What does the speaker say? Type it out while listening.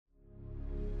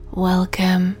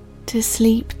Welcome to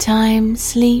Sleep Time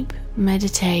Sleep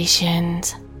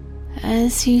Meditations.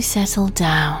 As you settle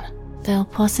down, there'll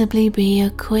possibly be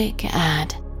a quick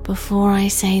ad before I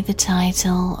say the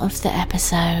title of the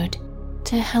episode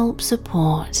to help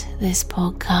support this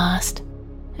podcast,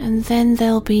 and then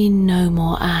there'll be no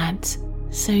more ads,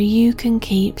 so you can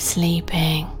keep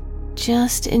sleeping.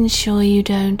 Just ensure you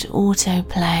don't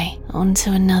autoplay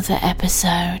onto another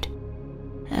episode.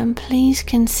 And please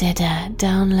consider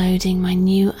downloading my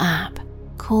new app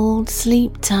called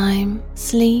Sleep Time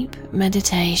Sleep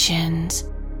Meditations.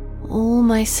 All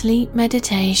my sleep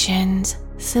meditations,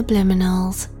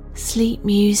 subliminals, sleep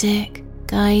music,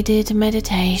 guided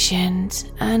meditations,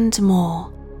 and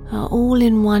more are all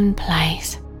in one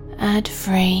place,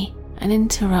 ad-free and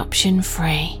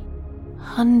interruption-free.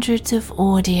 Hundreds of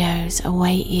audios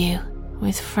await you,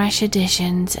 with fresh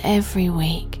editions every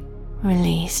week,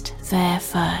 released there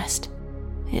first.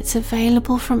 It's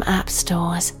available from app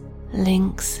stores,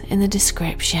 links in the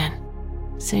description,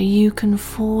 so you can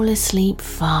fall asleep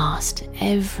fast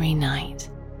every night.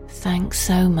 Thanks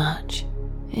so much.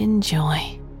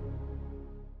 Enjoy.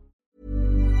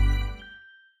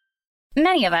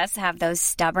 Many of us have those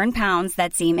stubborn pounds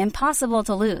that seem impossible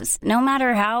to lose, no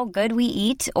matter how good we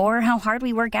eat or how hard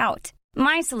we work out.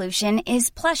 My solution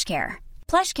is PlushCare.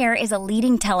 PlushCare is a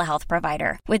leading telehealth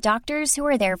provider with doctors who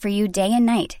are there for you day and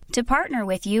night to partner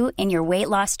with you in your weight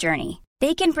loss journey.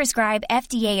 They can prescribe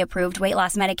FDA-approved weight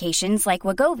loss medications like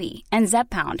Wegovy and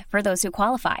Zepbound for those who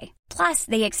qualify. Plus,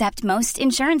 they accept most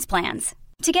insurance plans.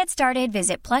 To get started,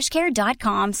 visit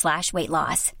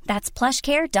plushcare.com/weightloss. That's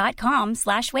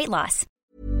plushcare.com/weightloss.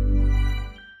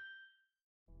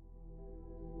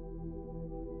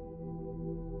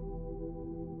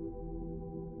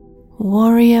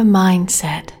 Warrior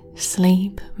Mindset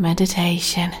Sleep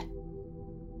Meditation.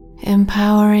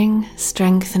 Empowering,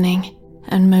 strengthening,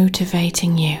 and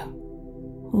motivating you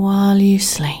while you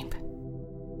sleep.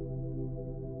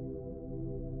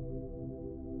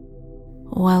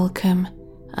 Welcome,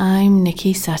 I'm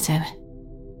Nikki Sutton.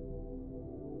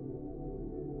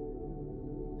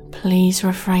 Please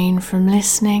refrain from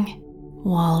listening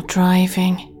while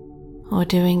driving or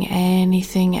doing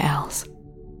anything else.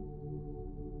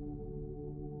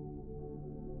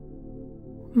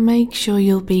 Make sure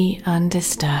you'll be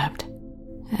undisturbed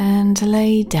and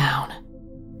lay down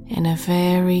in a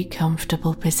very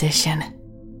comfortable position.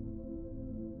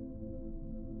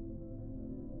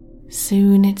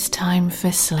 Soon it's time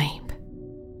for sleep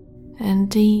and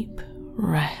deep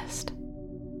rest.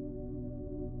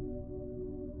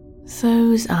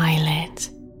 Those eyelids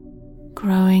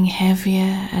growing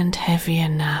heavier and heavier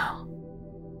now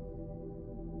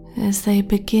as they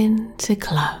begin to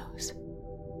close.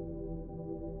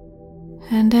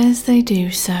 And as they do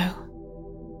so,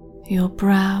 your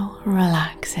brow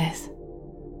relaxes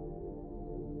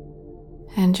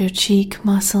and your cheek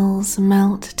muscles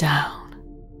melt down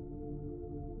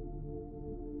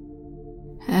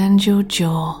and your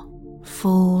jaw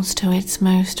falls to its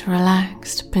most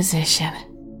relaxed position.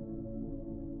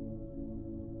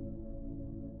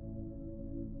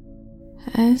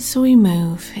 As we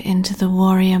move into the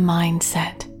warrior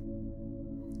mindset,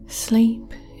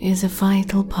 sleep is a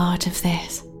vital part of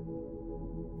this,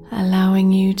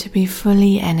 allowing you to be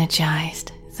fully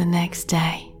energized the next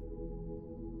day.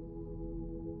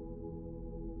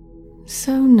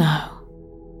 So know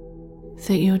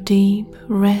that your deep,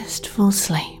 restful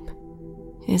sleep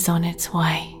is on its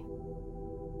way.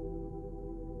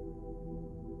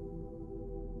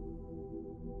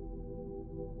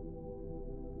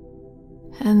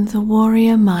 And the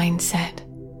warrior mindset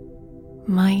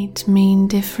might mean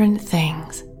different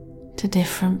things to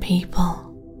different people.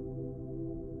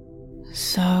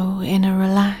 So, in a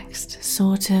relaxed,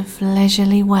 sort of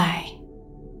leisurely way,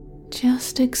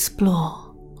 just explore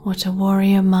what a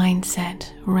warrior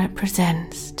mindset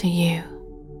represents to you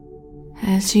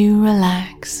as you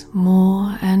relax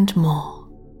more and more.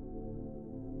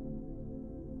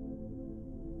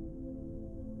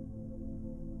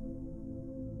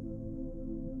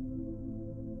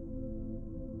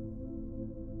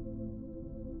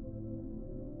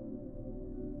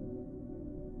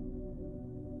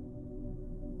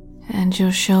 And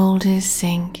your shoulders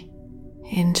sink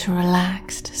into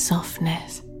relaxed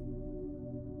softness.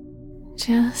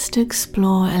 Just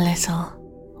explore a little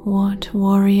what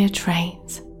warrior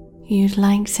traits you'd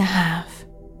like to have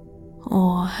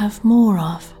or have more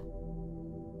of.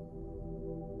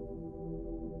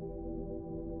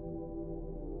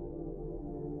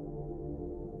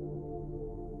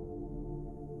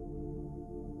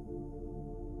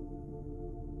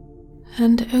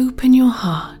 And open your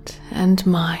heart and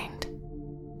mind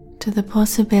to the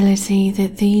possibility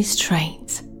that these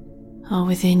traits are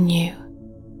within you,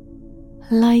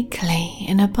 likely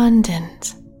in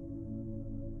abundance,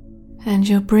 and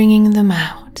you're bringing them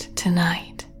out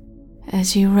tonight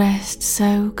as you rest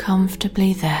so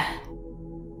comfortably there.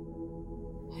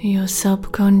 Your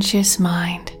subconscious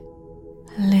mind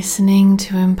listening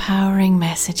to empowering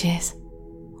messages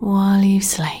while you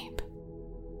sleep.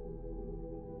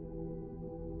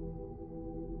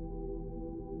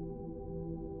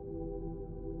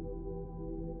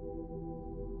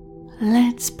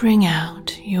 Let's bring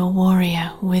out your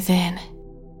warrior within.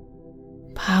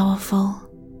 Powerful,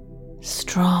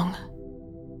 strong,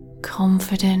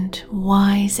 confident,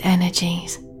 wise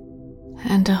energies,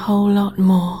 and a whole lot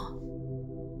more.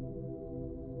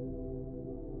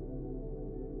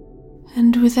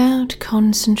 And without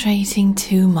concentrating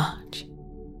too much,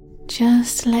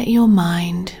 just let your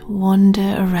mind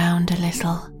wander around a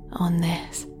little on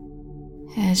this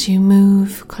as you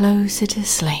move closer to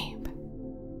sleep.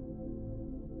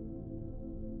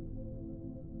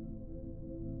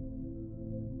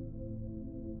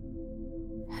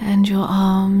 And your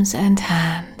arms and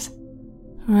hands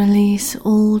release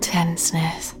all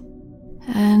tenseness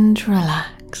and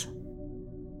relax.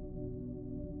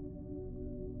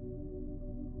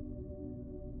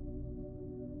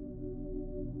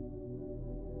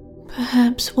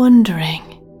 Perhaps wondering,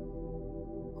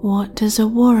 what does a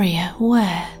warrior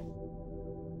wear?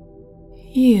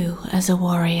 You as a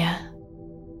warrior.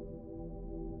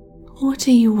 What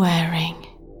are you wearing?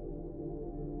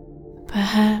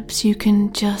 Perhaps you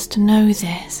can just know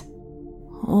this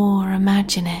or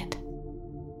imagine it.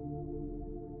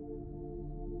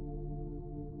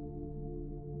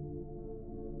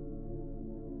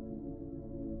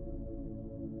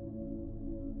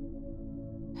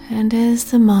 And as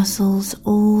the muscles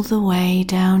all the way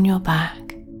down your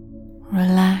back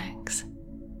relax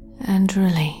and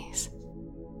release,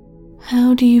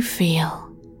 how do you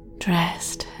feel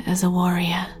dressed as a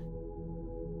warrior?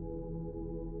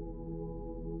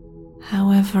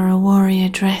 However a warrior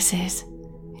dresses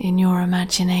in your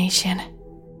imagination,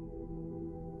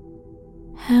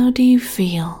 how do you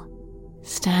feel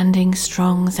standing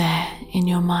strong there in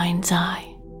your mind's eye?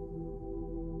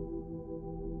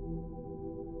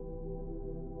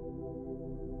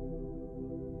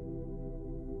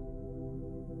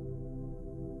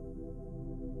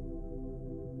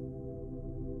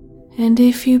 And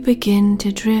if you begin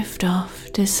to drift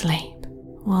off to sleep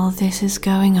while this is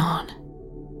going on,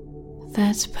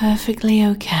 that's perfectly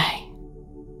okay.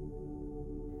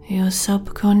 Your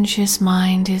subconscious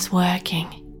mind is working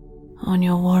on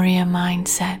your warrior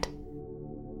mindset.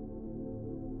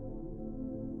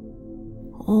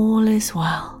 All is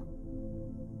well.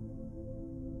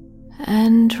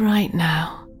 And right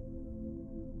now,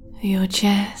 your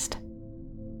chest,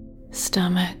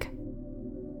 stomach,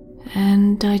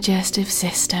 and digestive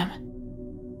system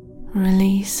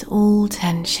release all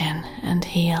tension and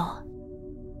heal.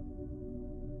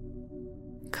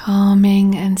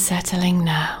 Calming and settling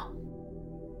now.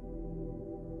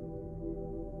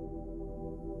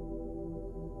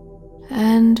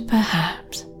 And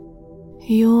perhaps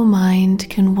your mind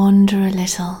can wander a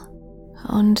little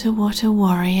onto what a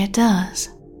warrior does.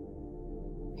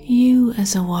 You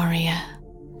as a warrior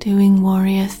doing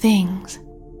warrior things.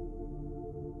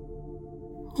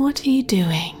 What are you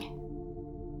doing?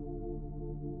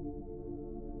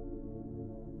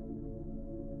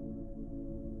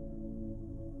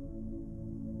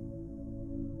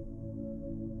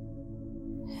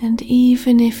 And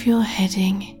even if you're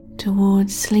heading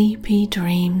towards sleepy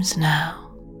dreams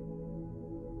now,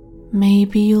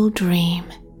 maybe you'll dream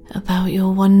about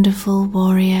your wonderful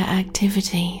warrior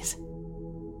activities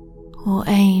or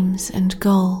aims and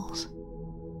goals,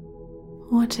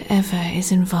 whatever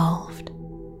is involved,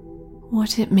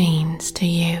 what it means to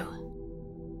you.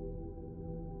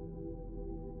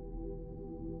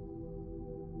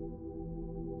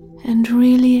 And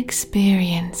really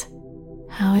experience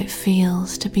how it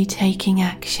feels to be taking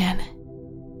action,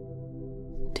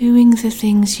 doing the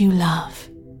things you love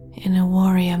in a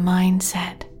warrior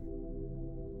mindset.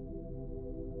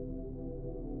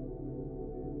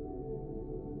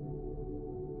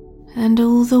 And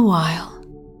all the while,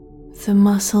 the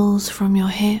muscles from your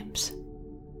hips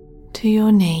to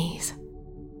your knees,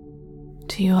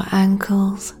 to your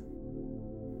ankles,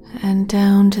 and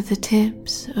down to the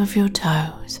tips of your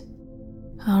toes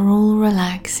are all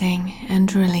relaxing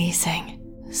and releasing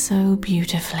so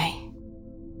beautifully.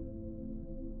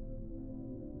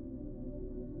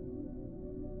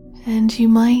 And you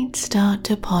might start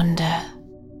to ponder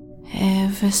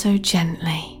ever so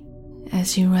gently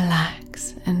as you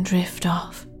relax and drift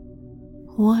off.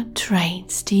 What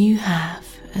traits do you have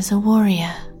as a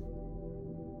warrior?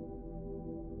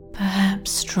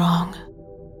 Perhaps strong,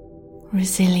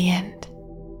 resilient,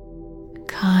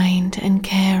 kind and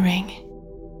caring.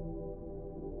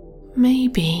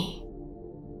 Maybe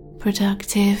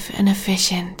productive and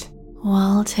efficient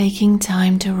while taking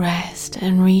time to rest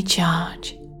and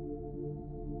recharge.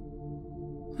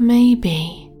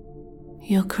 Maybe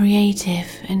you're creative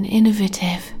and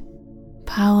innovative,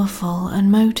 powerful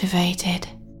and motivated.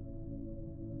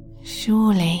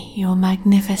 Surely you're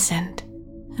magnificent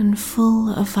and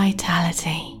full of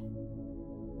vitality.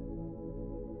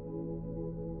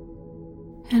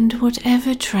 And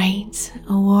whatever traits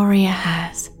a warrior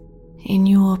has in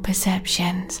your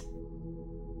perceptions,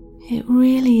 it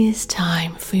really is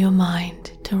time for your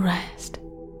mind to rest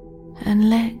and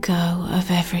let go of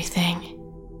everything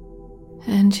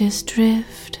and just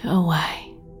drift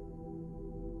away.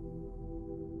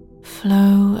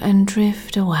 Flow and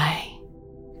drift away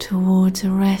towards a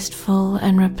restful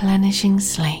and replenishing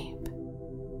sleep,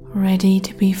 ready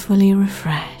to be fully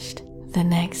refreshed the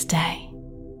next day.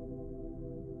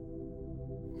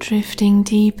 Drifting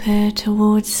deeper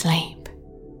towards sleep.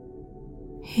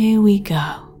 Here we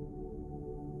go.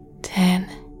 10,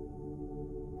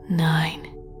 9.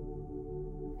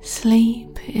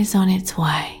 Sleep is on its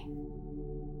way.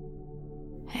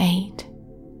 8,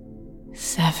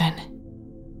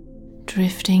 7.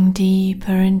 Drifting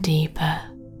deeper and deeper.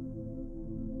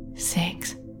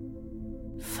 6,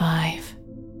 5.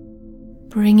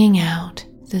 Bringing out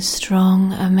the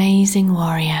strong, amazing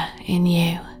warrior in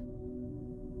you.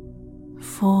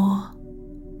 4,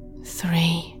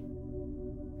 3.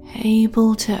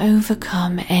 Able to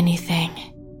overcome anything.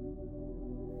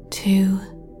 2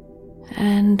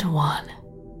 and 1.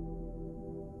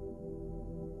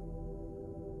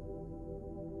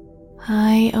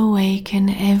 I awaken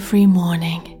every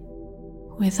morning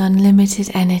with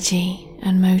unlimited energy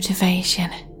and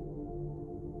motivation.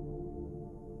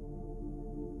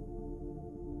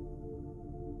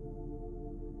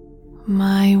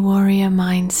 My warrior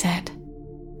mindset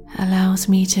allows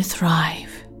me to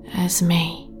thrive as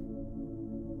me.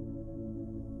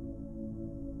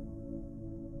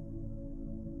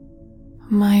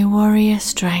 My warrior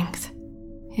strength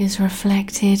is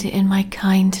reflected in my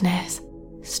kindness,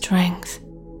 strength,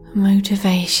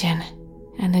 motivation,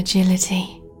 and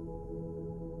agility.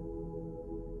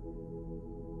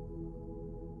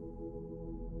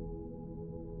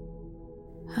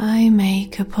 I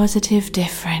make a positive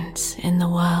difference in the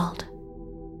world.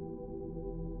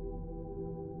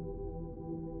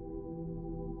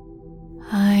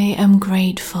 I am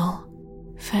grateful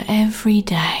for every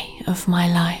day of my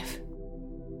life.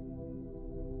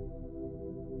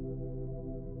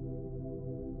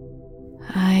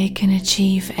 I can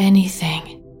achieve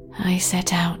anything I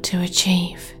set out to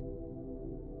achieve.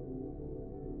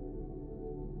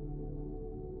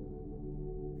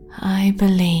 I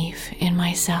believe in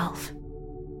myself.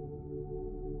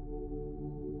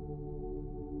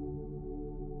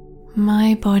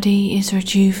 My body is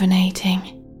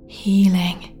rejuvenating,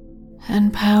 healing,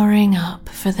 and powering up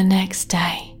for the next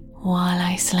day while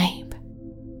I sleep.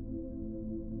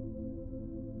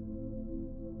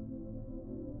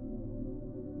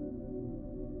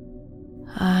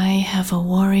 I have a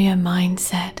warrior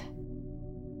mindset.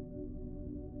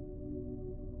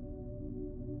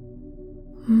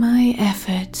 My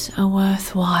efforts are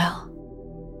worthwhile,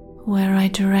 where I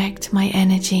direct my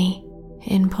energy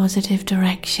in positive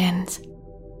directions.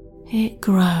 It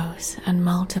grows and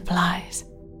multiplies.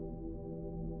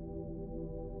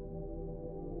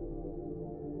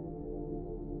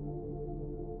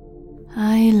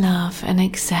 I love and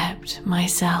accept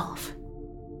myself.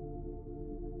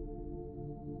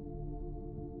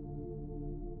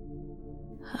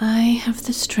 I have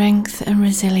the strength and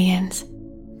resilience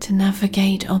to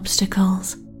navigate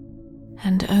obstacles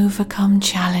and overcome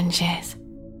challenges.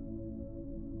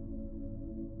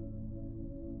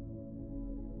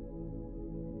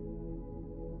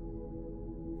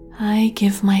 I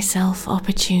give myself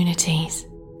opportunities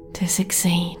to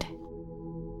succeed.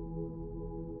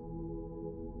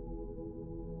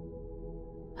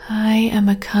 I am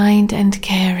a kind and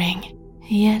caring,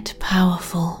 yet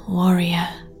powerful warrior.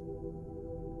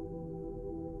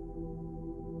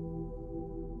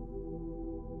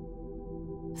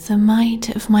 The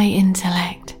might of my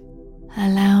intellect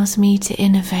allows me to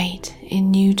innovate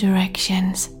in new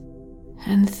directions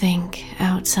and think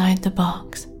outside the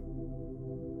box.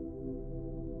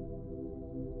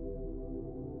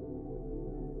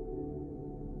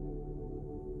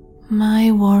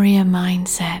 My warrior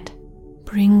mindset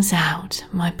brings out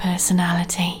my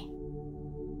personality.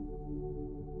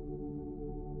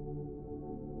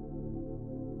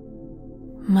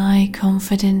 My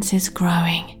confidence is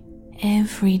growing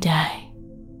every day.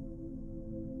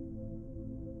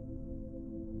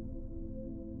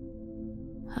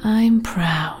 I'm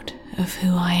proud of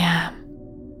who I am.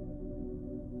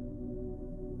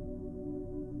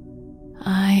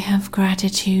 I have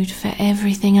gratitude for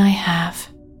everything I have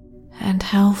and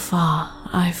how far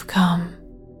I've come.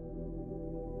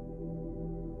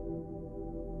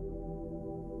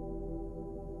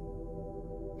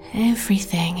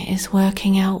 Everything is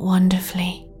working out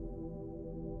wonderfully.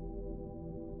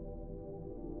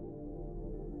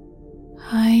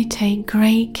 I take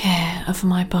great care of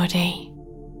my body,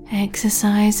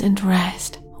 exercise and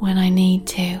rest when I need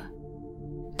to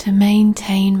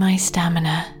maintain my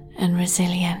stamina and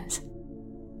resilience.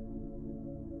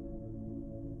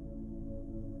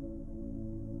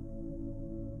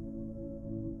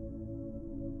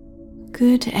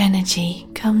 Good energy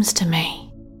comes to me.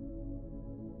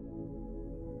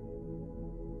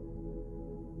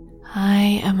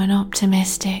 I am an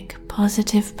optimistic,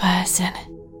 positive person,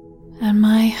 and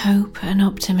my hope and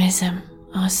optimism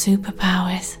are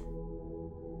superpowers.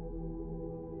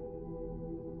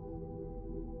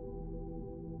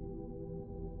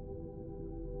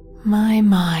 My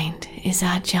mind is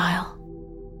agile.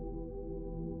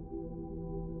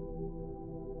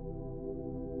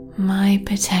 My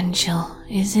potential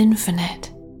is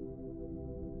infinite.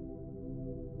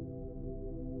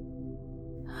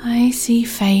 I see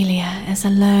failure as a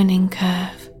learning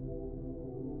curve.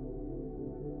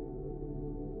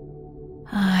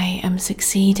 I am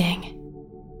succeeding.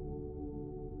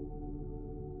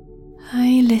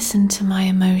 I listen to my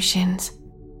emotions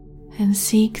and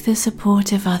seek the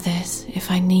support of others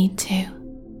if I need to.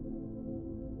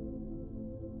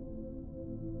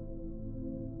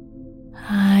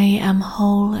 I am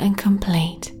whole and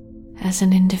complete as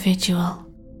an individual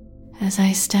as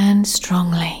I stand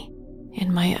strongly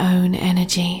in my own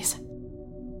energies.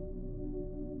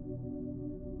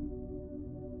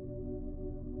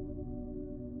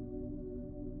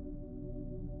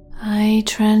 I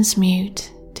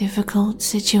transmute difficult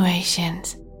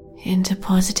situations into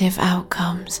positive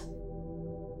outcomes.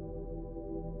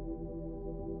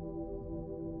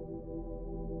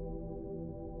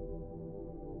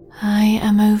 I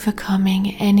am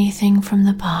overcoming anything from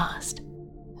the past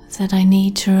that I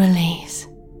need to release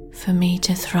for me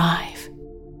to thrive.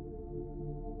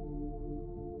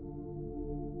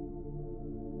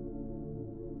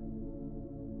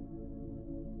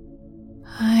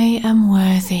 I am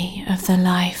worthy of the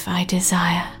life I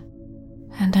desire,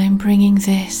 and I'm bringing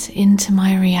this into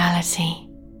my reality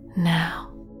now.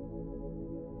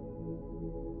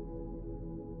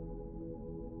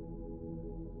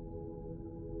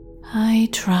 I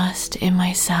trust in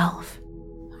myself,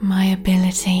 my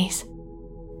abilities,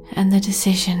 and the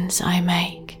decisions I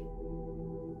make.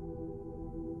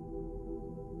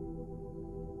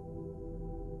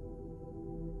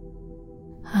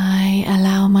 I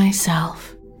allow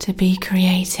myself to be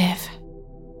creative.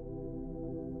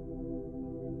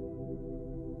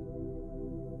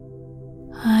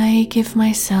 I give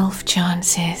myself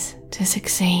chances to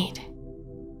succeed.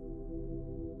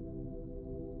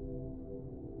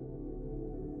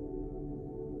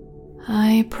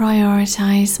 I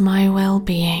prioritize my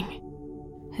well-being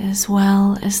as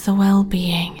well as the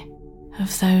well-being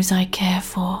of those I care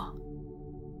for.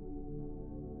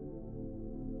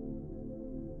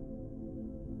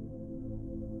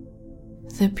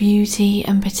 The beauty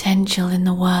and potential in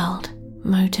the world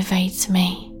motivates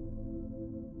me.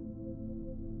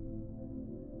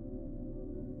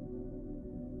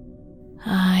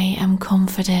 I am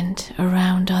confident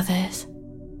around others.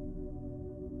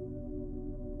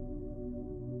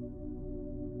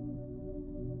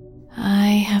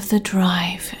 I have the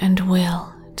drive and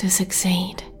will to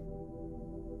succeed.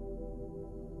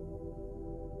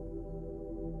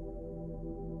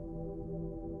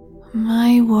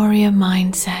 My warrior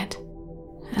mindset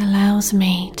allows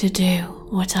me to do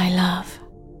what I love.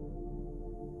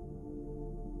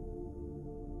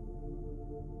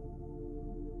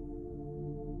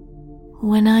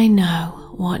 When I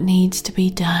know what needs to be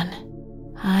done,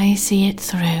 I see it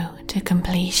through to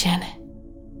completion.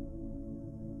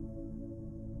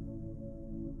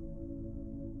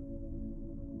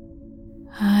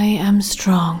 I am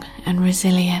strong and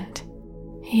resilient,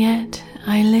 yet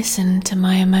I listen to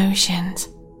my emotions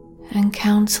and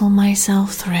counsel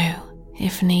myself through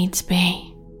if needs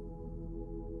be.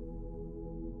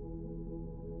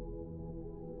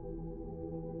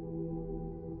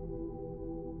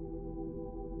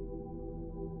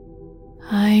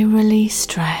 I release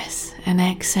stress and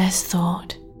excess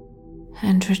thought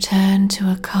and return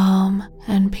to a calm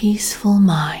and peaceful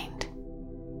mind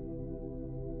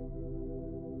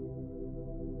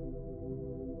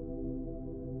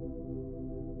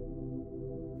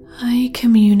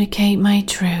communicate my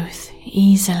truth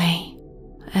easily,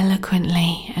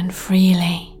 eloquently, and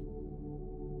freely.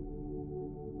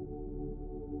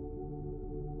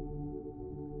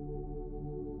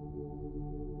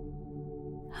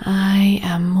 I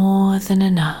am more than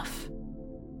enough.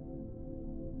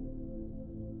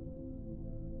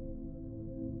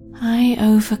 I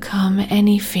overcome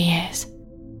any fears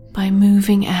by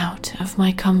moving out of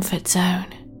my comfort zone.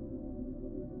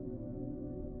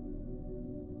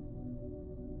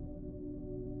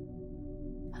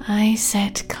 I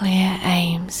set clear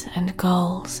aims and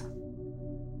goals.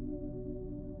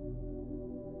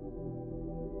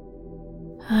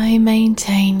 I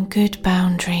maintain good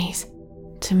boundaries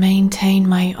to maintain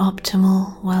my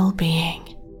optimal well-being.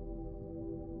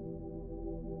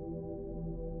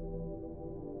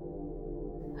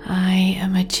 I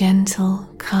am a gentle,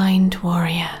 kind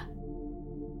warrior.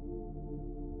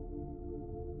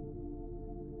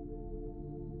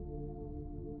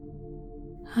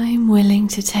 I'm willing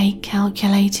to take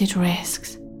calculated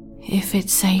risks if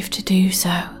it's safe to do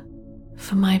so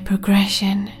for my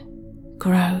progression,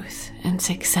 growth, and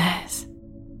success.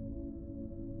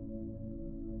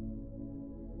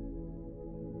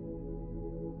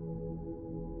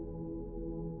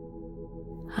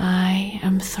 I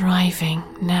am thriving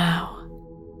now.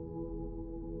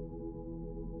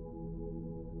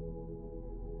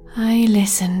 I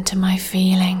listen to my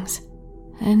feelings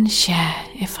and share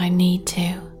if I need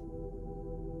to.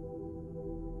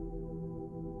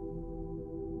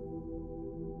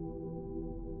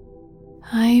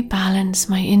 I balance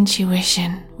my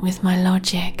intuition with my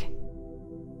logic.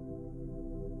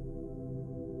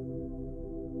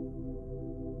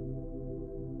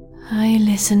 I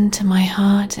listen to my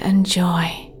heart and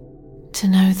joy to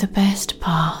know the best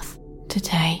path to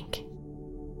take.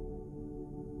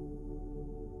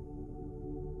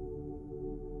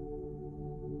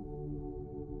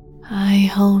 I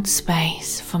hold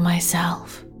space for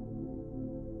myself.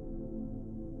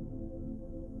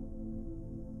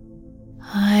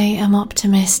 I am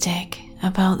optimistic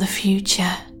about the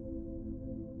future.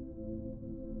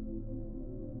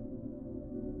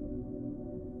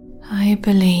 I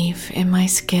believe in my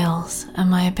skills and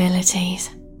my abilities.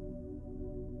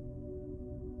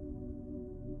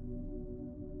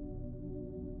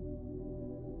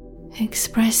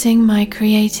 Expressing my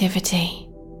creativity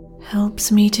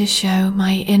helps me to show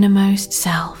my innermost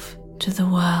self to the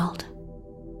world.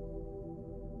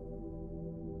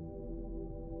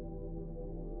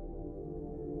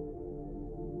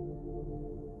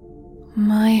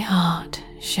 My heart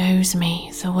shows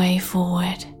me the way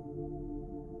forward.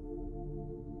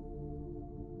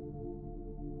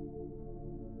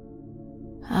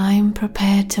 I'm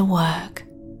prepared to work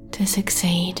to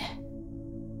succeed.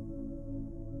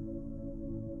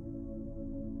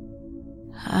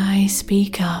 I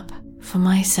speak up for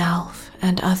myself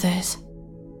and others.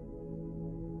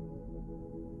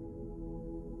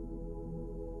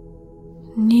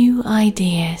 New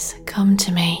ideas come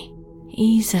to me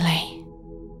easily.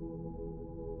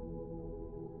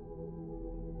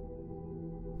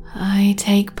 I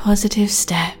take positive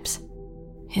steps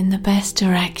in the best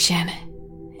direction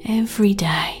every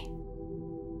day.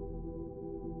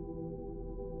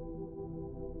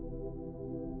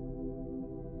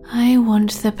 I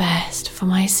want the best for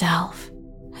myself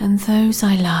and those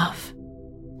I love,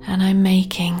 and I'm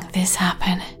making this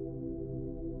happen.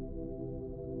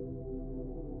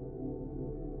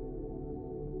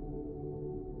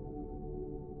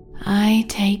 I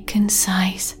take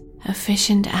concise,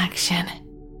 efficient action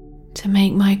to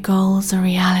make my goals a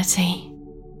reality.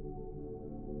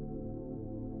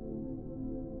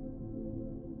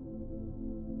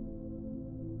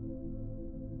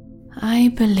 I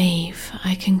believe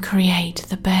I can create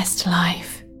the best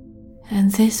life,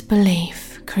 and this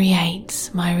belief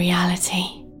creates my reality.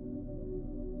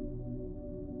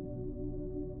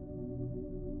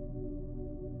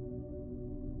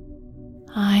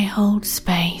 I hold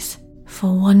space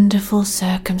for wonderful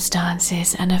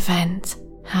circumstances and events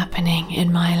happening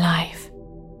in my life.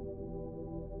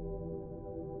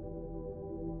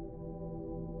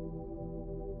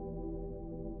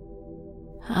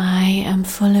 I am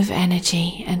full of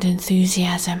energy and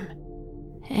enthusiasm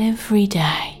every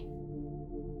day.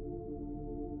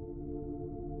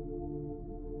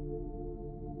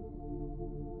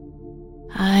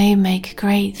 I make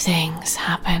great things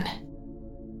happen.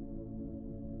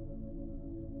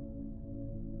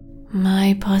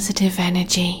 My positive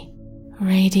energy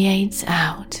radiates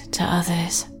out to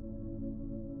others.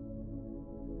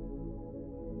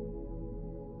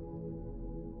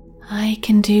 I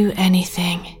can do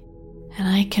anything, and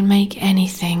I can make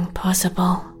anything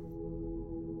possible.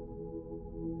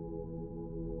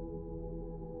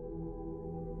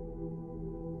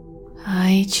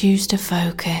 I choose to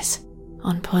focus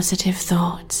on positive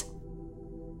thoughts.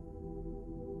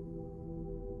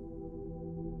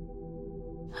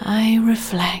 I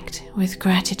reflect with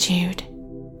gratitude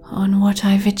on what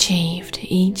I've achieved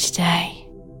each day.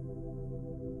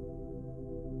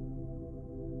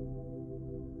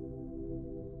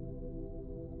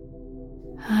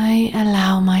 I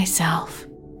allow myself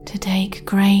to take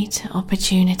great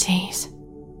opportunities.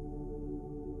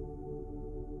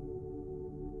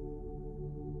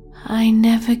 I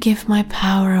never give my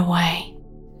power away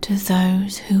to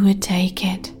those who would take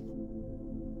it.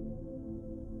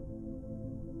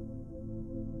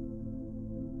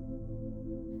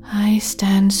 I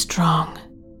stand strong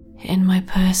in my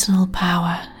personal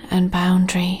power and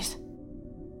boundaries.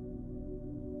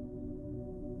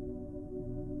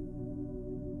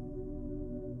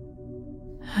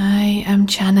 I am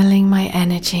channeling my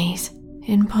energies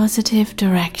in positive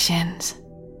directions.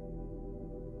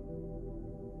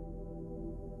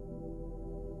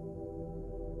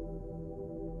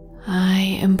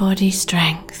 I embody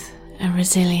strength and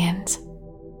resilience.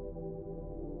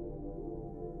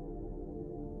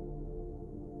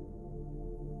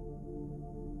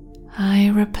 I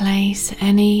replace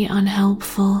any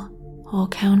unhelpful or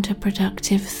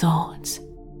counterproductive thoughts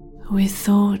with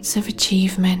thoughts of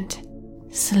achievement,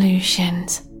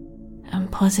 solutions,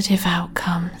 and positive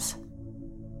outcomes.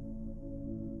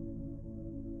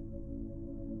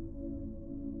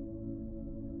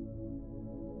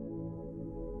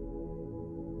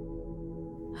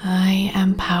 I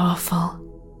am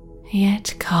powerful,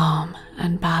 yet calm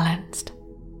and balanced.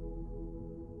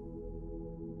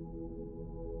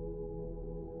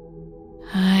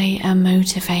 I am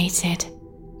motivated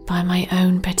by my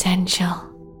own potential.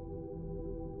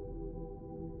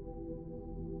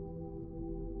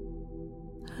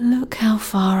 Look how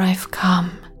far I've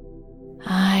come.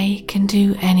 I can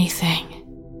do anything.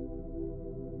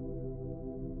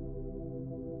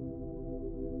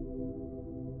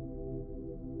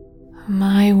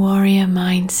 My warrior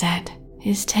mindset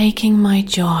is taking my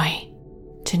joy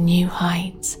to new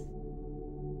heights.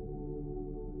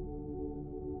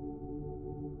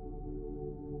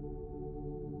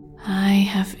 I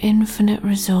have infinite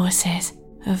resources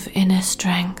of inner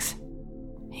strength,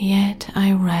 yet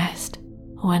I rest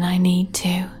when I need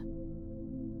to.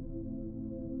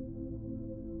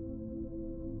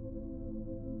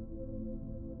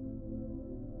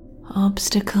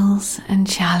 Obstacles and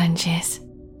challenges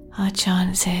are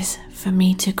chances for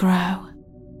me to grow.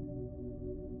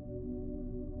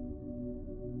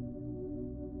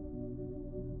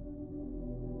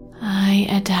 I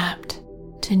adapt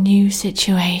to new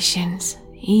situations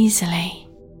easily.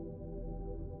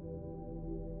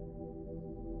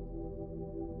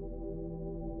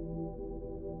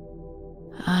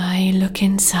 I look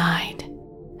inside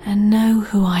and know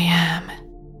who I am.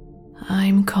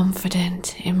 I'm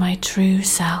confident in my true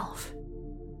self.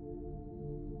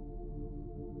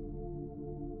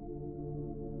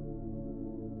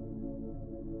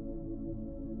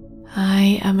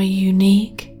 I am a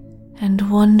unique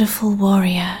and wonderful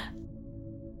warrior.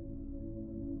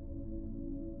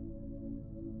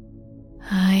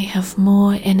 I have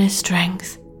more inner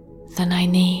strength than I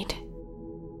need.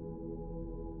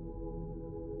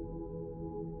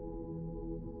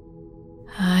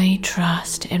 I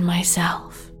trust in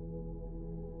myself.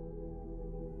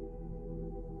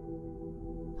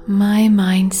 My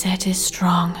mindset is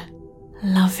strong,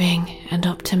 loving, and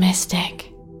optimistic.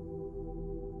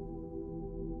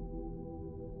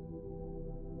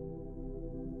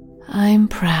 I'm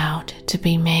proud to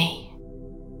be me.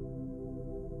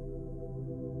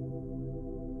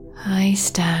 I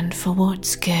stand for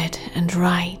what's good and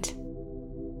right.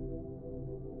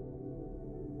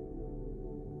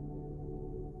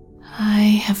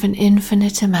 I have an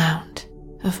infinite amount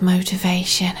of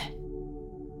motivation.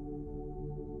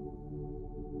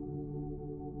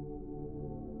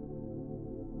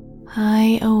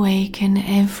 I awaken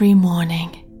every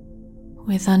morning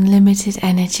with unlimited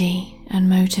energy and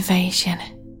motivation.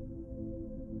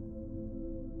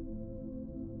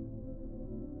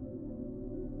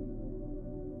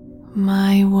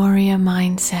 My warrior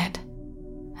mindset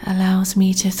allows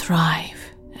me to thrive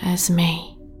as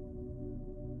me.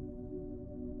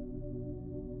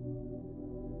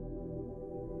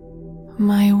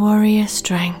 My warrior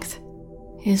strength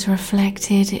is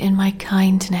reflected in my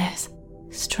kindness,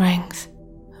 strength,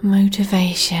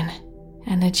 motivation,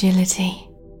 and agility.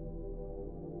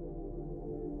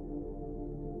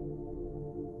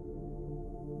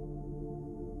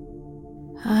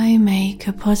 I make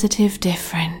a positive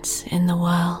difference in the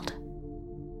world.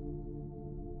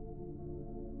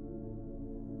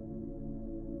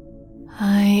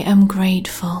 I am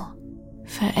grateful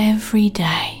for every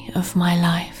day of my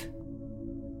life.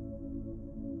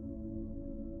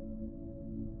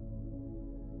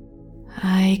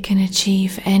 I can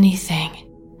achieve anything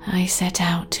I set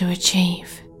out to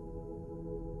achieve.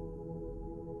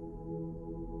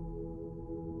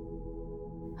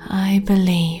 I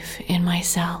believe in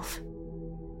myself.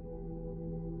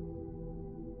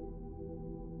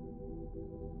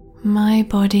 My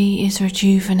body is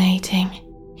rejuvenating,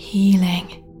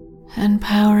 healing, and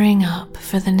powering up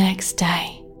for the next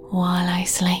day while I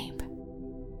sleep.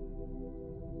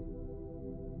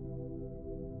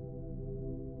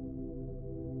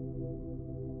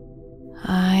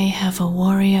 I have a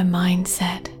warrior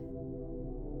mindset.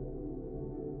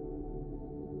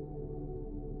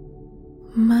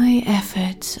 My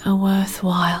efforts are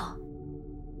worthwhile,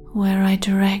 where I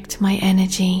direct my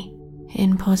energy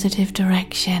in positive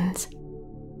directions.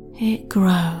 It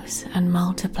grows and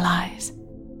multiplies.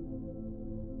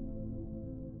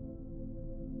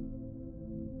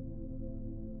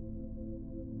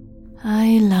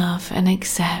 I love and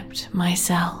accept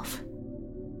myself.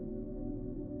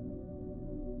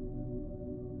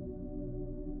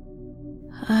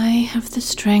 I have the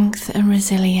strength and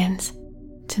resilience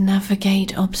to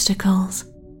navigate obstacles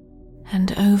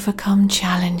and overcome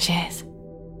challenges.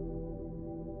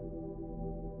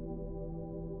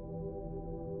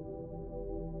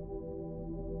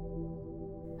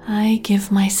 I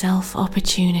give myself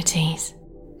opportunities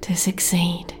to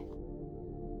succeed.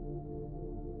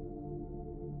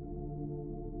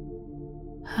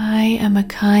 I am a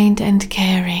kind and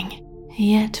caring,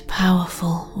 yet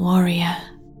powerful warrior.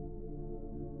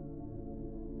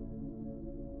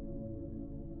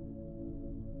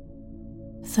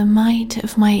 The might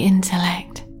of my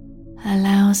intellect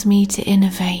allows me to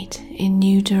innovate in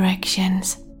new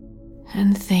directions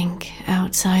and think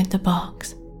outside the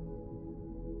box.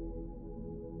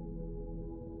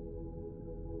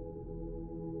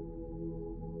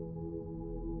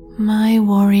 My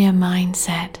warrior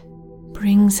mindset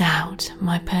brings out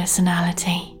my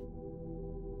personality.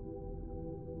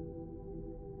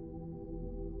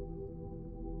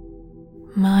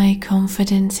 My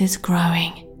confidence is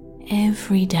growing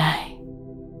every day.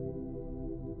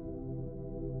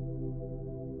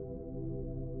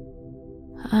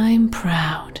 I'm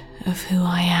proud of who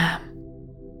I am.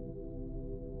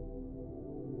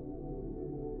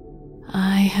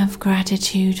 I have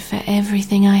gratitude for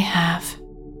everything I have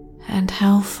and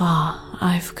how far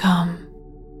I've come.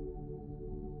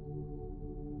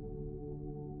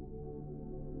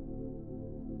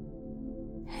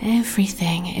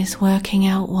 Everything is working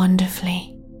out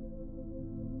wonderfully.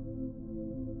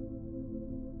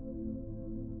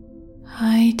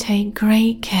 I take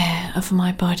great care of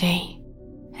my body,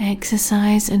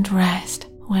 exercise and rest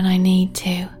when I need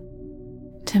to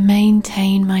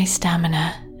maintain my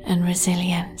stamina and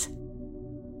resilience.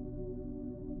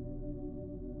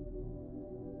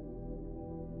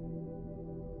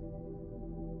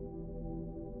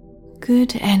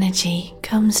 Good energy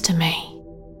comes to me.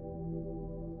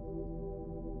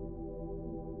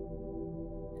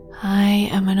 I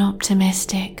am an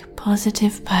optimistic,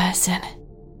 positive person,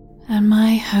 and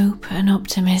my hope and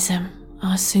optimism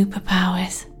are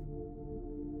superpowers.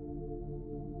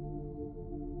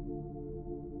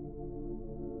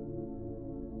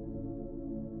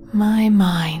 My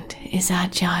mind is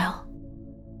agile.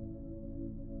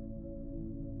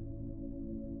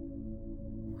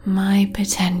 My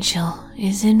potential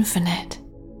is infinite.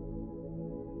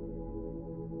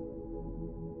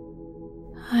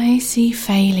 I see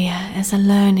failure as a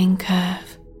learning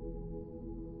curve.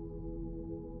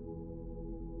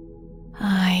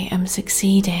 I am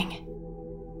succeeding.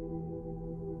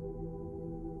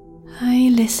 I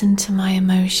listen to my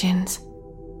emotions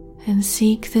and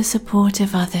seek the support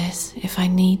of others if I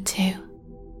need to.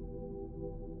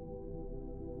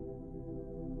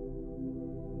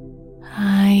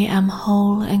 I am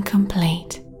whole and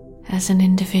complete as an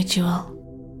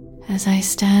individual as I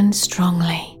stand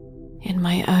strongly in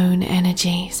my own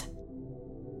energies.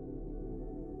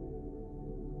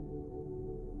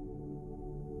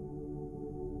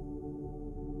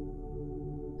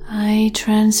 I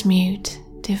transmute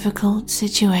difficult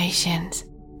situations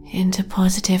into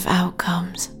positive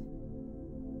outcomes.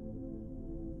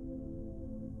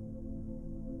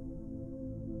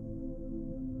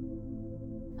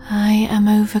 I am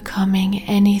overcoming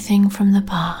anything from the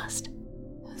past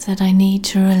that I need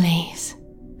to release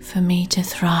for me to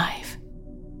thrive.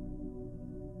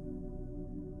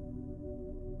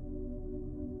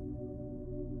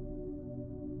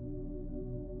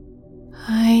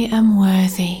 I am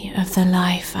worthy of the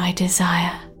life I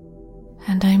desire,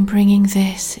 and I'm bringing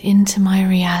this into my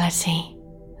reality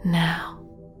now.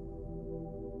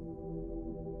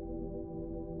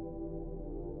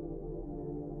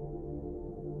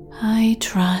 I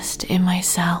trust in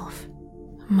myself,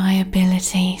 my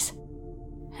abilities,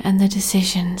 and the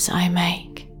decisions I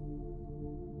make.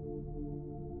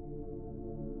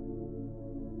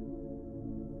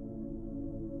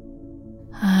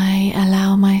 I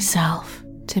allow myself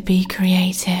to be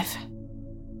creative.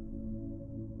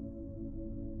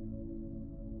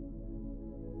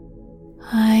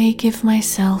 I give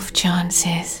myself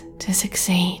chances to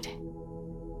succeed.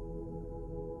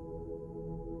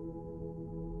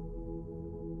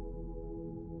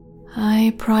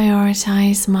 I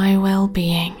prioritize my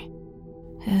well-being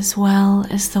as well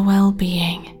as the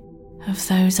well-being of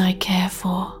those I care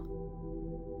for.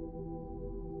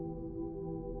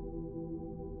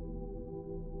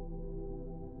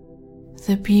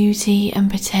 The beauty and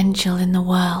potential in the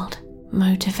world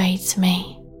motivates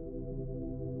me.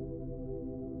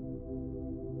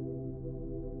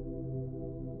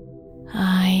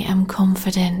 I am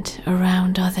confident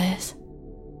around others.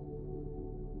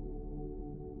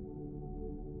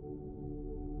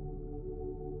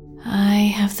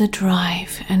 I have the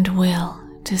drive and will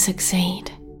to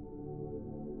succeed.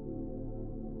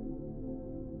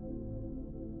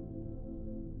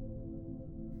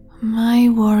 My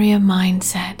warrior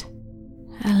mindset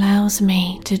allows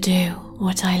me to do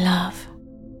what I love.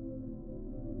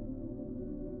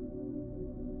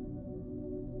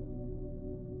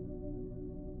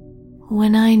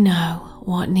 When I know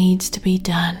what needs to be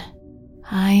done,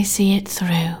 I see it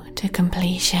through to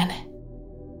completion.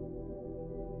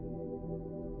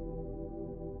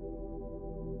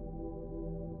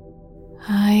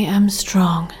 I am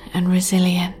strong and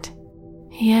resilient,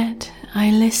 yet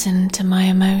I listen to my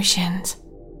emotions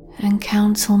and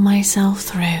counsel myself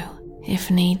through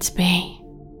if needs be.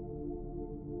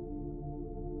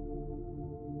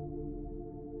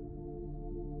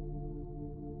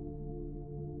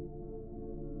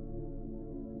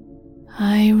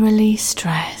 I release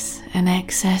stress and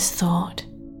excess thought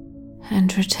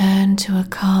and return to a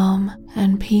calm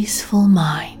and peaceful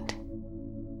mind.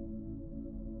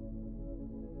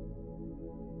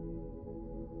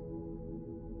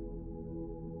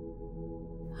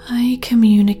 I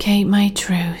communicate my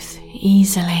truth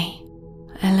easily,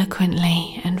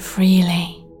 eloquently, and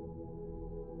freely.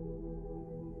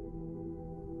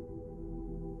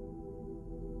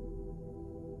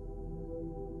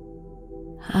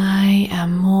 I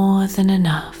am more than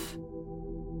enough.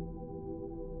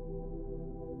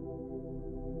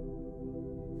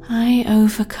 I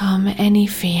overcome any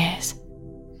fears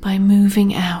by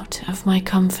moving out of my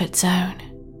comfort zone.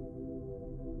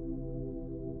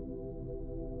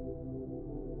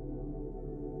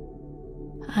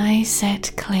 I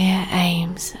set clear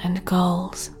aims and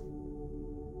goals.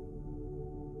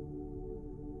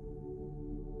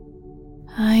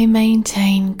 I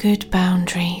maintain good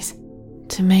boundaries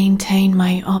to maintain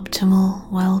my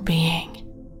optimal well-being.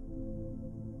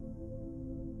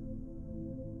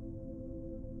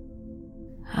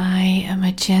 I am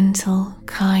a gentle,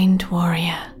 kind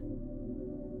warrior.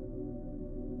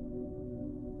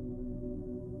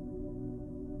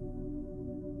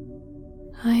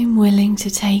 I'm willing to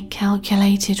take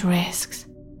calculated risks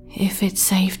if it's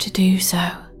safe to do so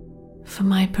for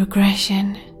my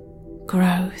progression,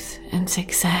 growth, and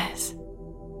success.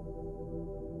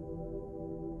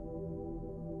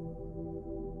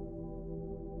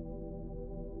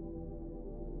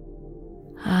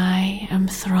 I am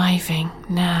thriving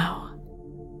now.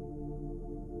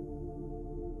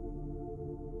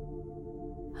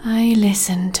 I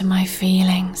listen to my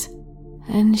feelings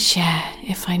and share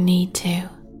if I need to.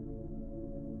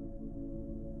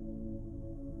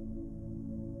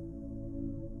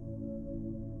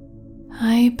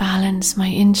 I balance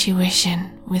my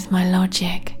intuition with my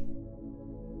logic.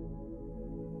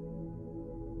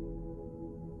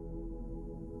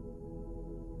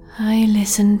 I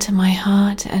listen to my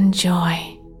heart and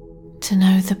joy to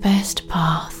know the best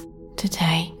path to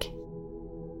take.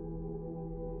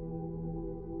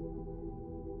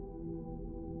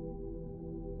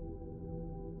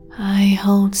 I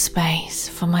hold space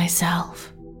for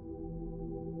myself.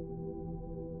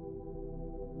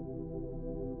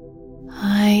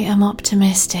 I am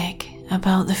optimistic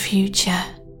about the future.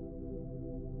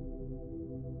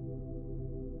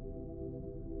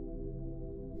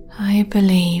 I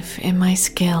believe in my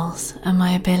skills and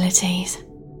my abilities.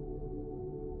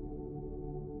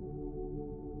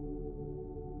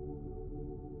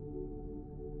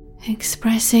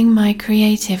 Expressing my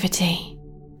creativity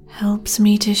helps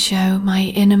me to show my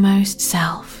innermost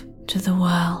self to the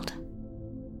world.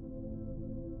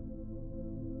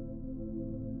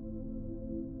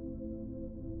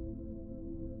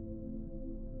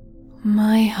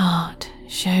 My heart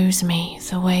shows me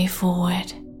the way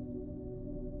forward.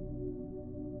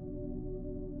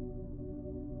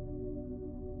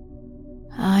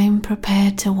 I'm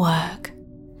prepared to work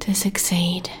to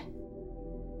succeed.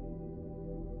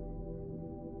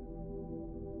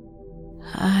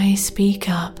 I speak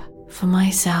up for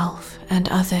myself and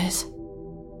others.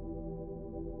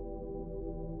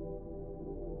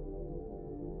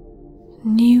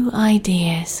 New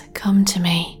ideas come to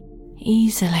me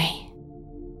easily.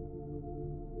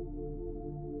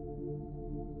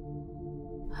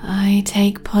 I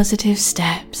take positive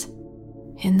steps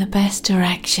in the best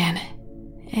direction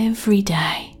every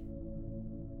day.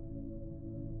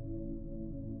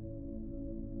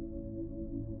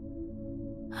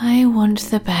 I want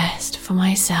the best for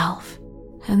myself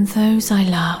and those I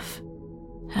love,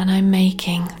 and I'm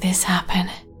making this happen.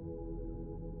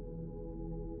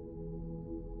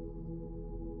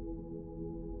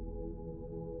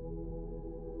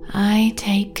 I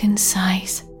take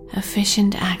concise,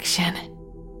 efficient action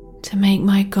to make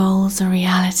my goals a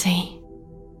reality.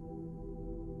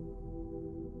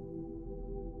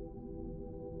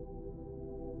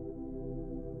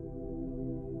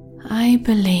 I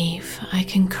believe I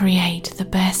can create the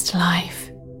best life,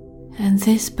 and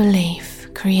this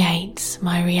belief creates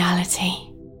my reality.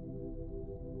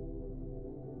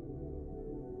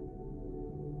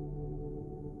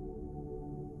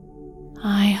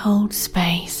 I hold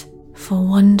space for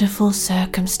wonderful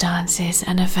circumstances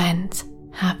and events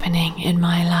happening in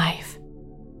my life.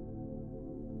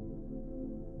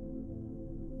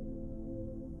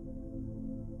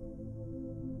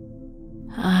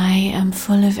 I am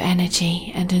full of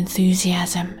energy and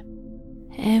enthusiasm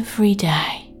every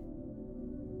day.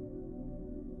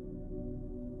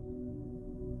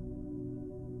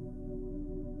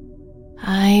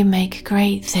 I make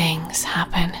great things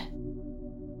happen.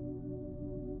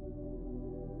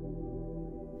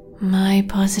 My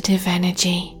positive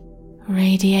energy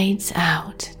radiates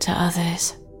out to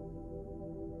others.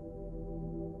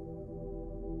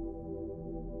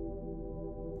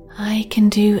 I can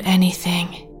do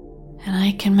anything, and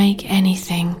I can make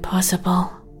anything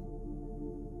possible.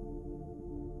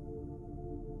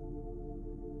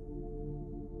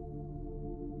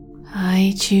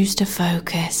 I choose to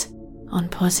focus on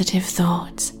positive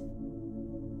thoughts.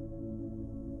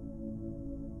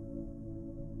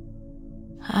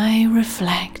 I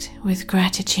reflect with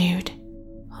gratitude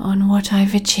on what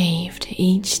I've achieved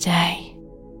each day.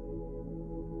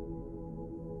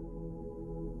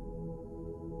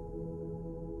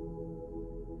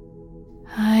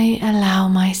 I allow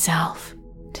myself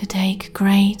to take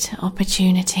great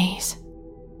opportunities.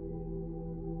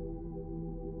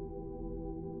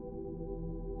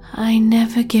 I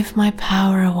never give my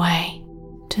power away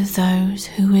to those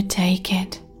who would take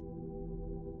it.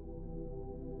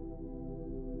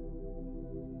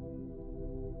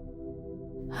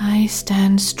 I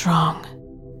stand strong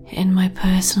in my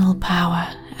personal power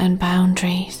and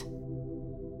boundaries.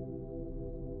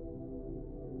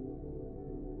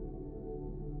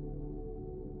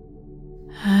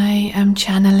 I am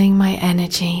channeling my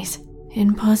energies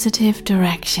in positive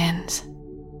directions.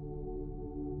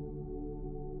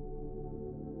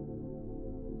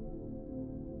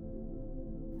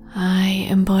 I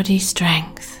embody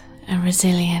strength and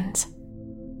resilience.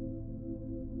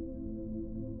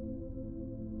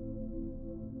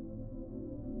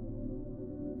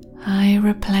 I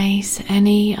replace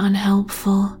any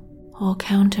unhelpful or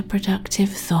counterproductive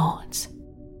thoughts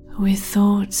with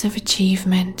thoughts of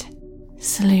achievement,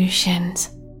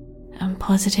 solutions, and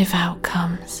positive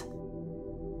outcomes.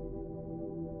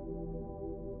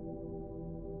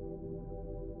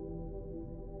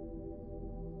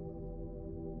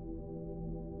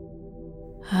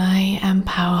 I am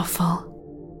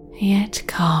powerful, yet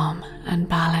calm and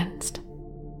balanced.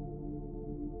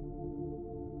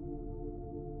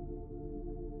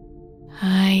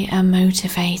 I am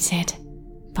motivated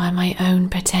by my own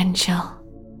potential.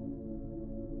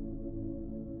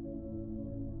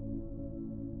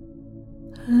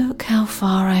 Look how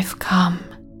far I've come.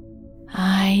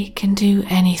 I can do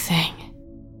anything.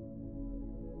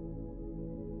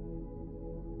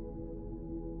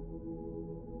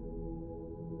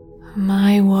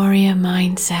 My warrior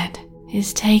mindset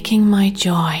is taking my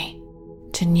joy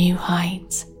to new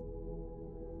heights.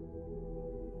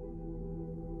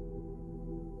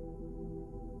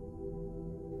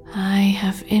 I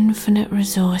have infinite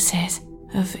resources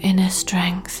of inner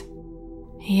strength,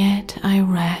 yet I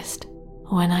rest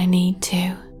when I need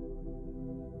to.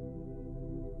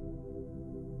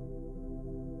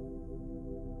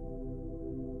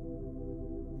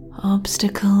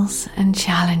 Obstacles and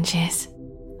challenges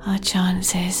are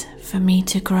chances for me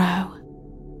to grow.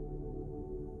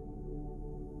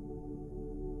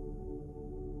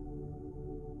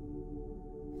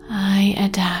 I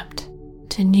adapt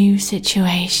to new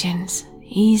situations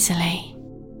easily.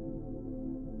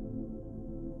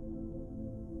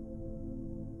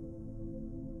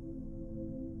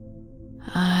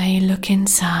 I look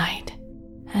inside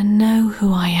and know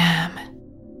who I am.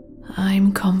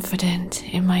 I'm confident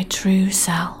in my true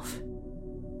self.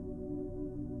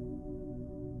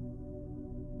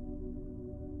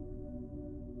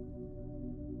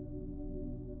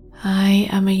 I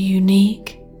am a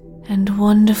unique and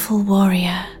wonderful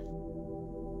warrior.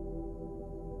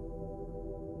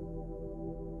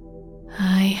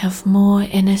 I have more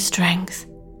inner strength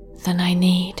than I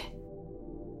need.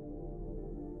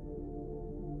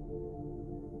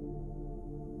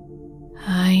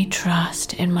 I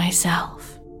trust in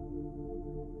myself.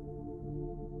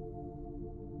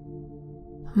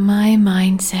 My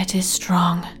mindset is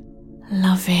strong,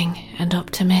 loving, and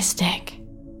optimistic.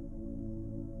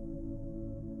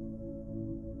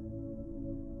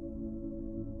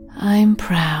 I'm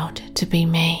proud to be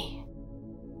me.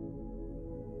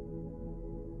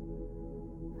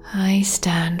 I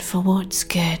stand for what's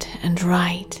good and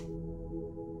right.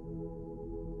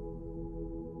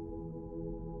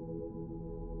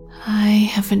 I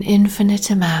have an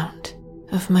infinite amount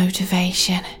of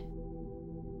motivation.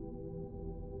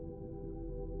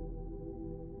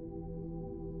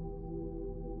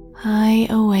 I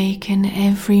awaken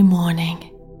every morning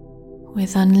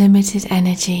with unlimited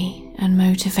energy and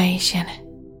motivation.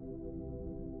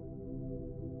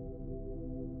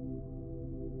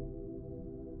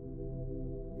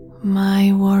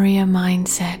 My warrior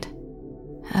mindset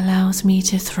allows me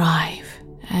to thrive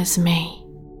as me.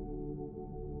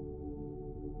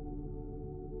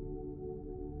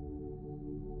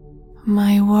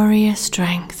 My warrior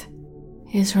strength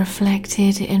is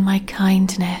reflected in my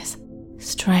kindness,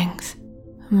 strength,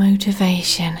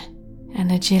 motivation,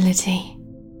 and agility.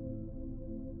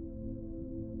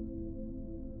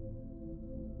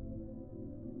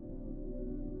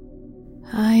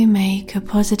 I make a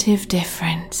positive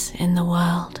difference in the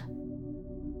world.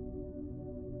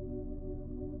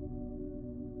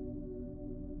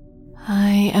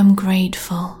 I am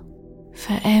grateful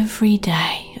for every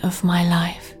day of my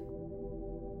life.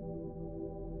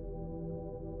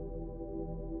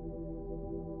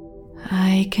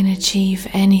 I can achieve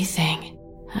anything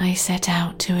I set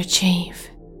out to achieve.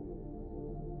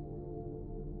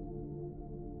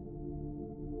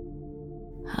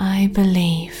 I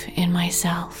believe in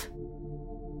myself.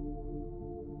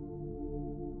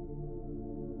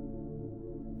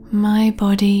 My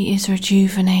body is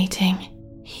rejuvenating,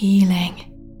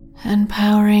 healing, and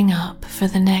powering up for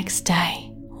the next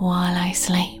day while I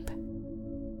sleep.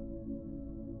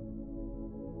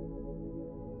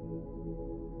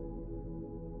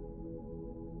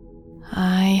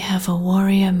 I have a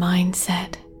warrior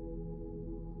mindset.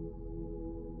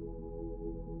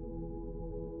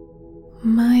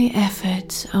 My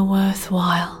efforts are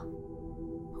worthwhile,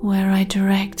 where I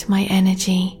direct my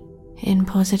energy in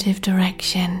positive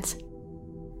directions.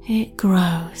 It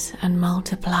grows and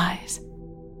multiplies.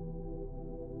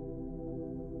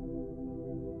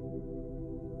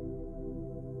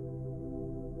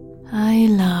 I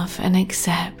love and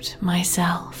accept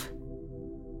myself.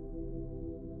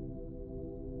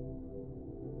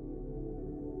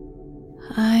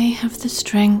 I have the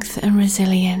strength and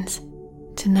resilience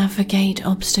to navigate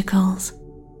obstacles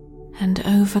and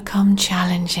overcome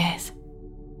challenges.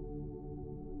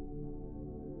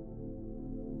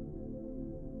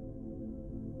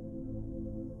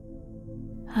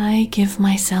 I give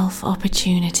myself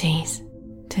opportunities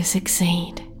to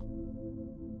succeed.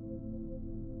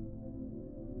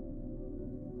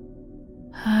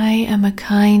 I am a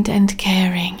kind and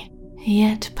caring,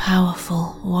 yet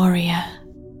powerful warrior.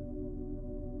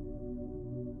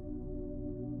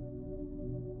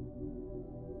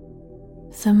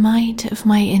 The might of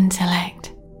my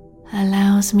intellect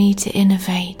allows me to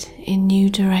innovate in new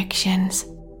directions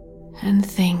and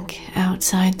think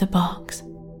outside the box.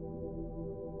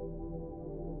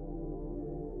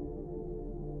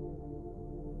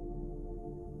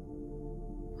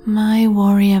 My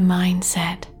warrior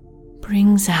mindset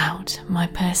brings out my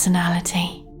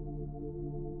personality.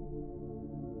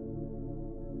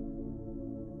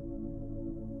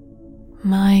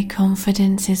 My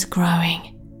confidence is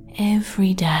growing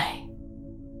every day.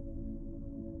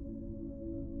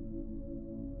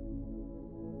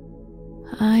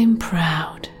 I'm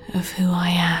proud of who I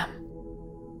am.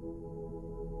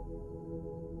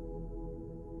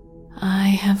 I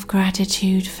have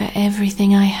gratitude for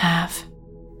everything I have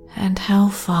and how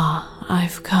far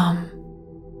I've come.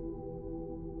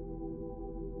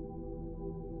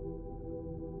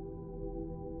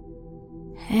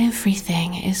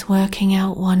 Everything is working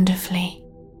out wonderfully.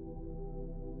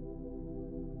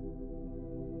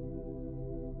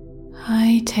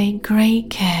 I take great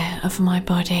care of my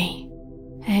body,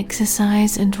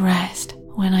 exercise and rest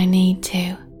when I need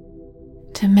to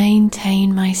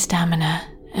maintain my stamina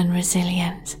and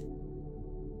resilience.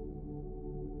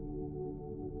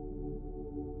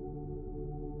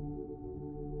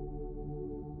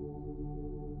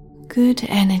 Good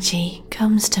energy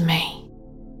comes to me.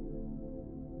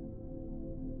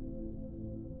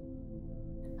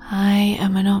 I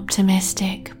am an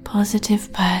optimistic,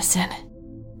 positive person,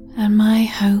 and my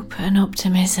hope and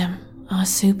optimism are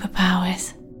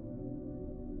superpowers.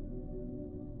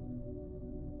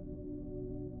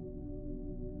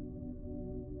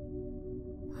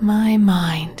 My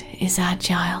mind is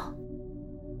agile.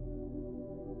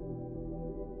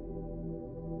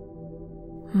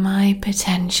 My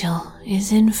potential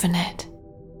is infinite.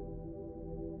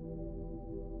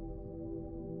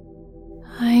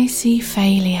 I see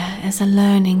failure as a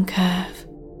learning curve.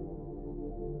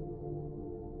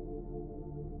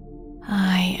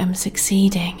 I am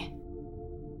succeeding.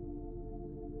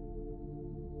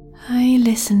 I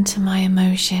listen to my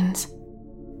emotions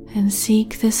and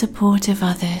seek the support of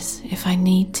others if I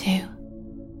need to.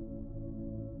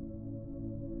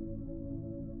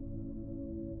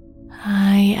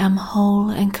 I am whole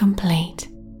and complete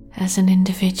as an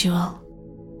individual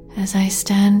as I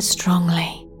stand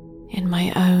strongly in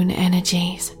my own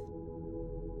energies.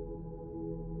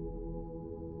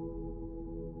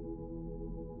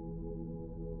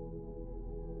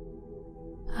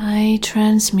 I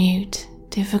transmute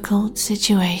difficult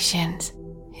situations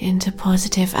into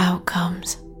positive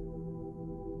outcomes.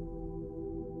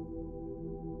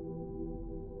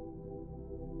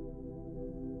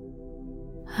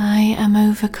 I am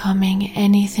overcoming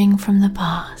anything from the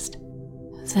past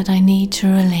that I need to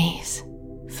release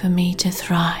for me to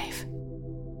thrive.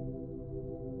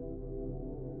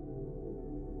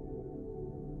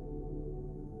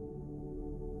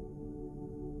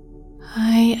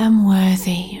 I am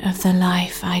worthy of the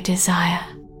life I desire,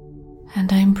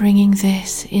 and I'm bringing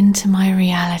this into my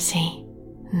reality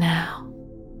now.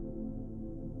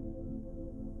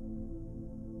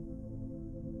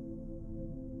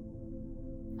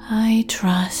 I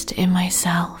trust in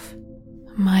myself,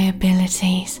 my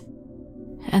abilities,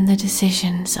 and the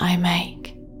decisions I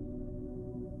make.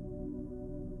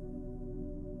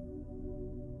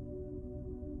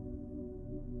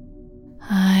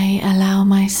 I allow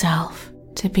myself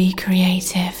to be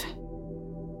creative.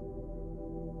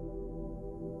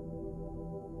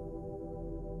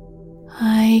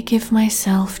 I give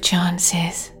myself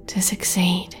chances to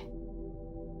succeed.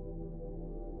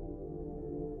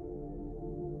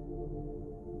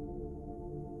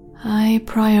 I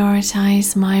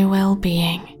prioritize my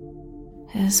well-being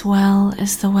as well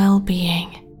as the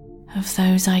well-being of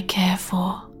those I care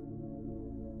for.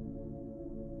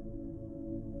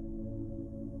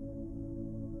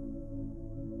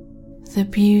 The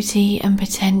beauty and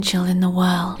potential in the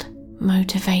world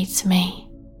motivates me.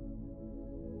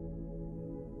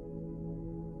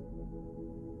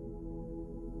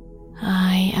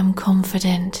 I am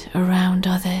confident around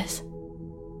others.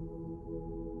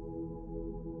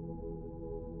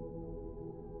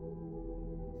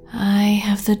 I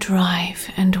have the drive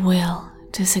and will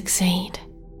to succeed.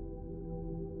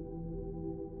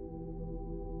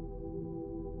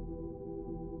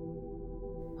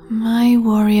 My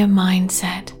warrior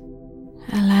mindset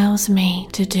allows me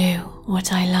to do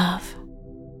what I love.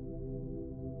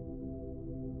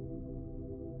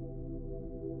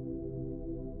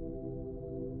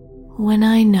 When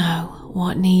I know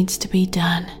what needs to be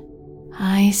done,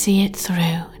 I see it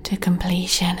through to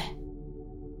completion.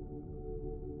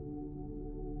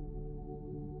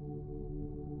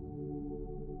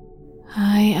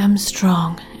 I am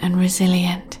strong and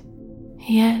resilient,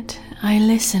 yet I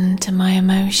listen to my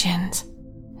emotions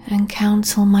and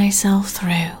counsel myself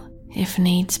through if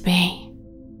needs be.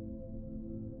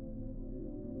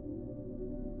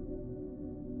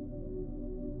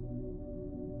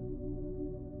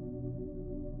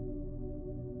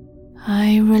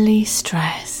 I release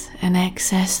stress and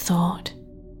excess thought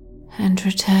and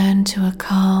return to a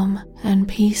calm and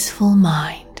peaceful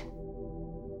mind.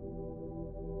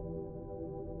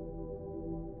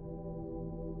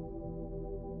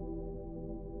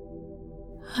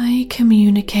 I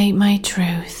communicate my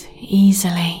truth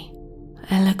easily,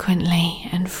 eloquently,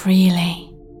 and freely.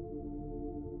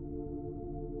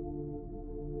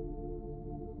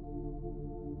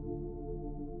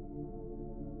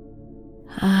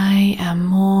 I am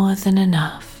more than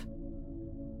enough.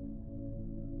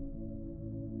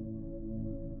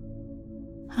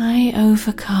 I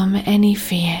overcome any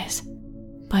fears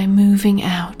by moving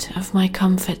out of my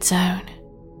comfort zone.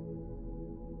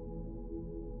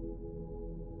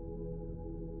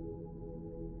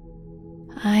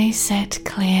 I set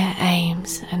clear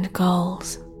aims and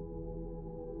goals.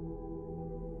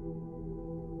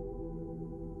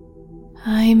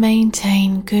 I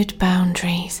maintain good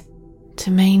boundaries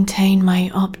to maintain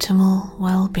my optimal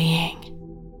well-being.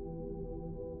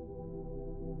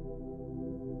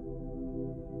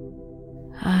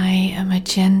 I am a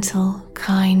gentle,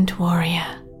 kind warrior.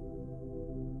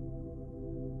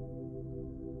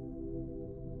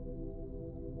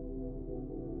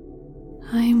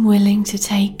 I'm willing to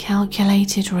take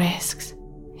calculated risks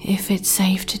if it's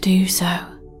safe to do so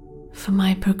for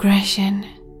my progression,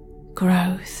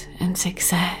 growth, and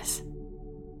success.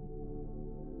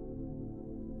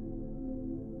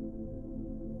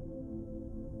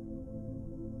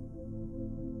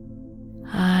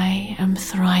 I am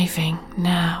thriving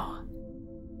now.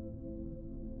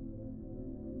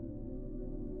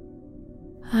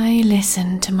 I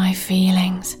listen to my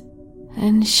feelings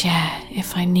and share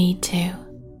if I need to.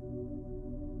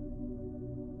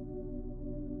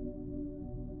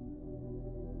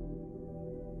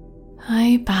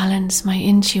 I balance my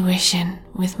intuition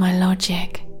with my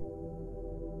logic.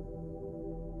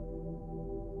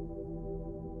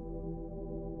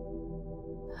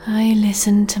 I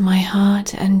listen to my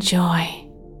heart and joy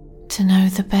to know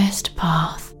the best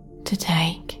path to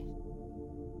take.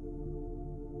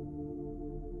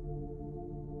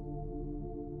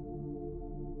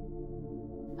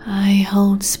 I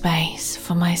hold space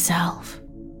for myself.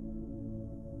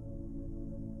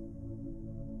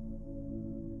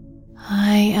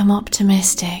 I am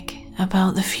optimistic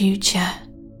about the future.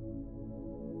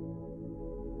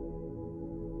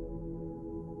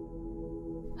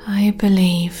 I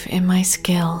believe in my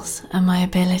skills and my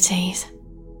abilities.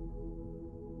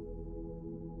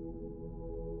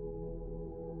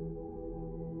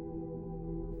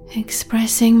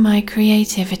 Expressing my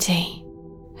creativity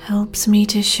helps me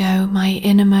to show my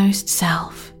innermost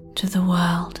self to the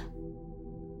world.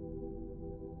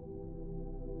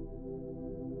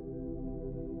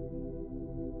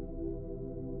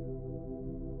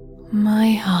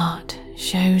 My heart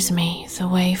shows me the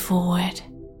way forward.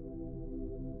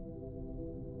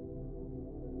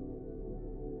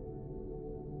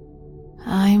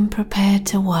 I'm prepared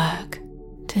to work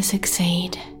to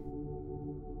succeed.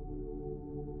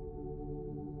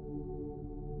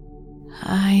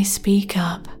 I speak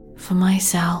up for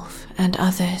myself and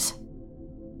others.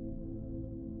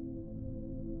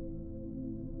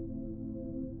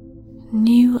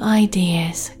 New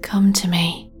ideas come to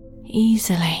me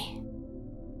easily.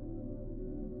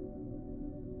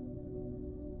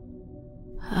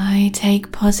 I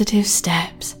take positive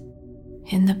steps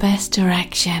in the best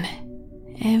direction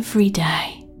every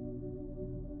day.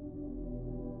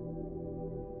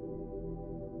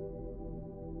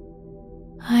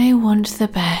 I want the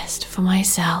best for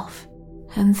myself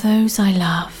and those I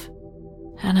love,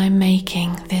 and I'm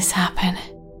making this happen.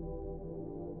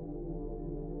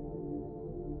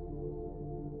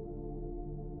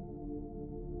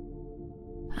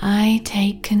 I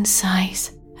take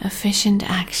concise, efficient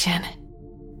action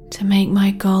to make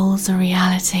my goals a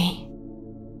reality.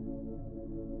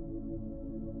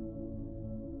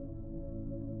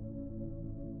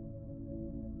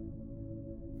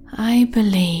 I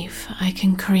believe I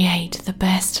can create the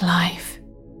best life,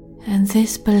 and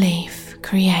this belief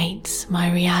creates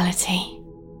my reality.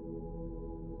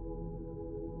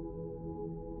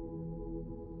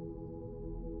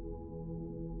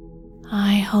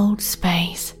 I hold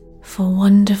space for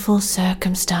wonderful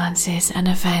circumstances and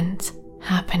events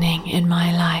happening in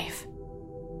my life.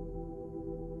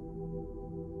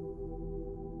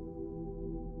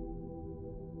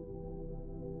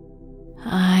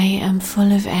 I am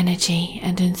full of energy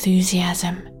and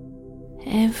enthusiasm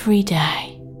every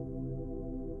day.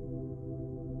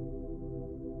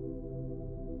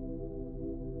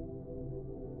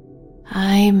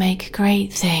 I make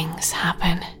great things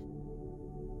happen.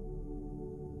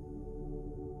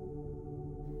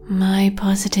 My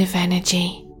positive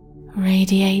energy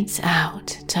radiates out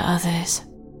to others.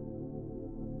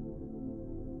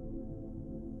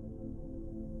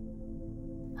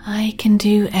 I can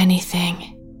do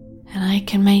anything, and I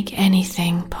can make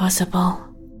anything possible.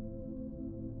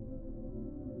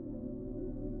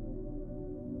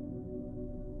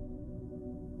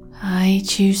 I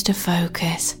choose to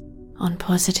focus on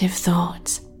positive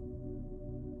thoughts.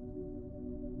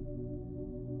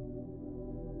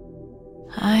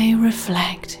 I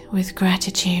reflect with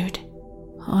gratitude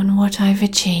on what I've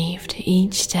achieved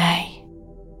each day.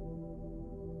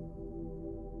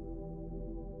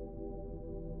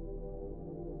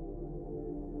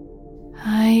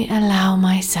 I allow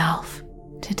myself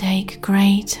to take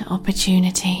great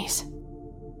opportunities.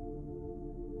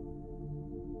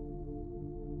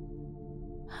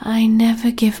 I never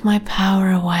give my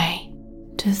power away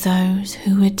to those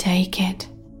who would take it.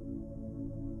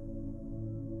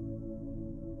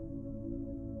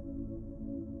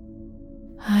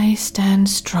 I stand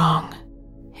strong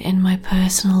in my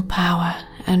personal power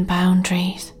and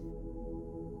boundaries.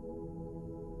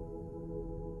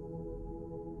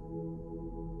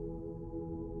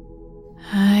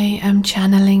 I am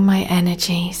channeling my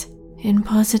energies in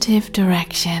positive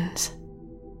directions.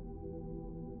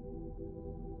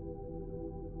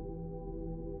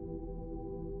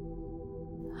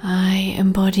 I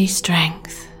embody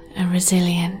strength and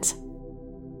resilience.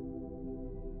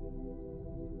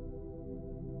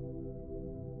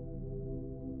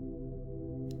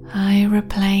 I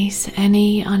replace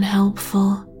any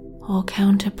unhelpful or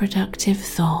counterproductive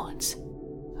thoughts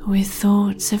with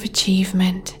thoughts of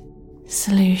achievement,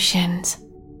 solutions,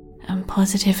 and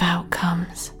positive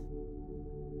outcomes.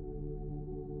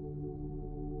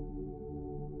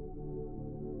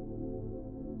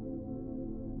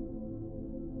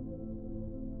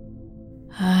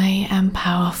 I am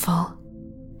powerful,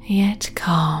 yet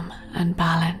calm and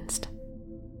balanced.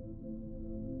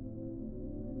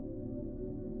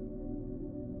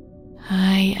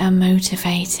 I am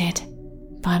motivated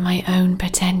by my own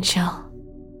potential.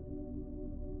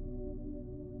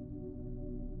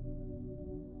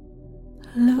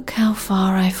 Look how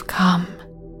far I've come.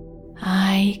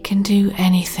 I can do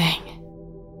anything.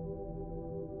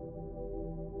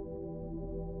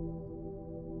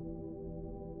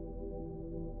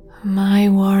 My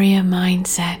warrior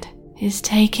mindset is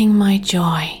taking my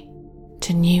joy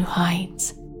to new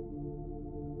heights.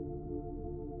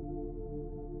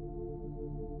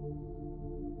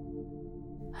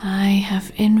 I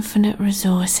have infinite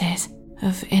resources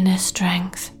of inner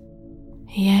strength,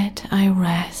 yet I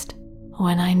rest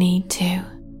when I need to.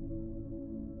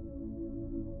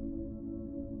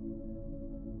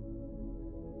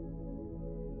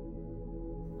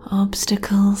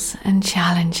 Obstacles and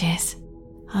challenges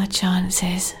are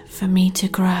chances for me to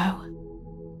grow.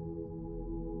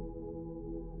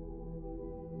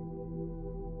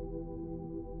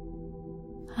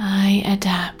 I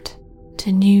adapt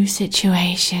to new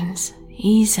situations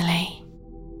easily.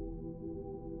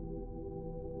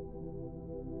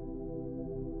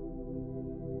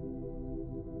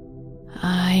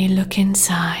 I look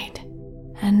inside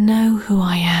and know who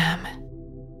I am.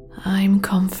 I'm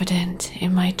confident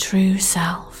in my true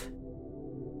self.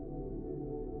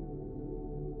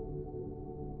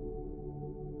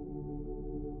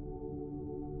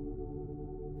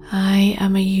 I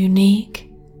am a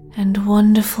unique and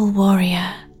wonderful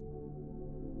warrior.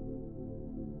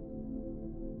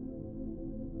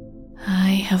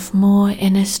 I have more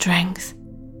inner strength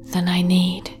than I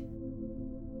need.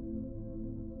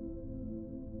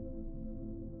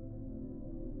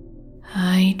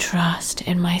 I trust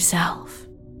in myself.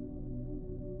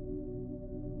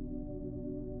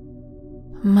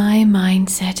 My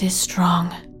mindset is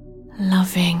strong,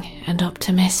 loving, and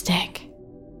optimistic.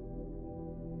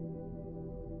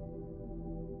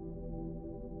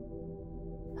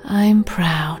 I'm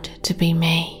proud to be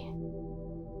me.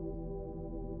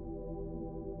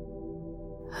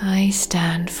 I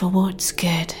stand for what's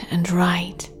good and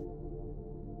right.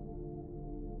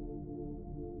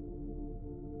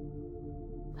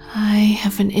 I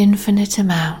have an infinite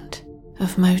amount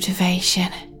of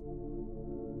motivation.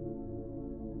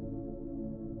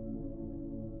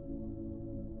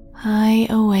 I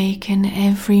awaken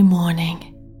every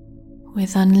morning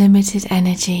with unlimited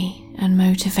energy and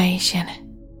motivation.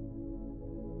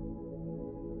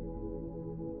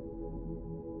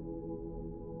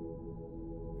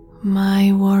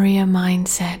 My warrior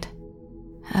mindset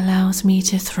allows me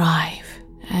to thrive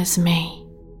as me.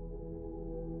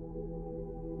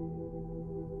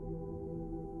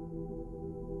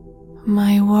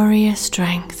 My warrior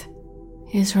strength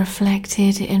is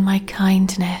reflected in my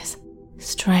kindness,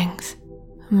 strength,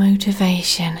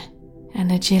 motivation,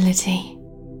 and agility.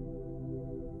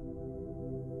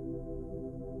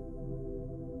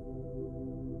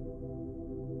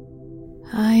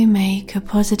 I make a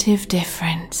positive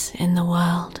difference in the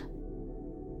world.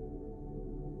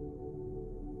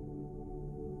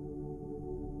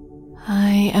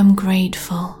 I am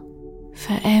grateful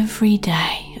for every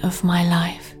day of my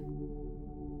life.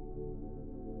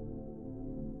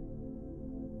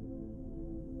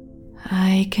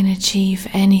 I can achieve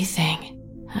anything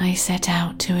I set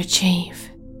out to achieve.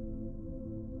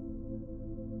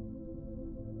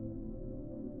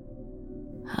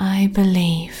 I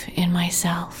believe in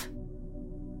myself.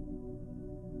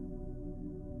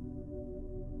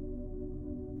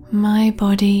 My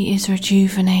body is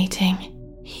rejuvenating,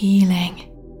 healing,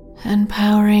 and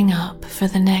powering up for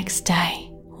the next day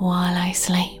while I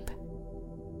sleep.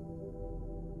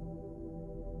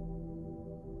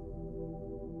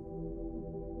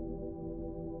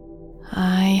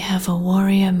 I have a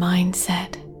warrior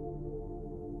mindset.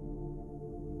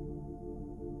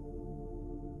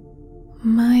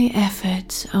 My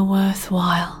efforts are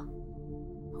worthwhile,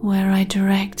 where I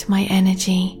direct my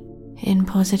energy in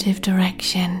positive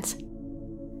directions.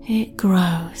 It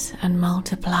grows and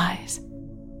multiplies.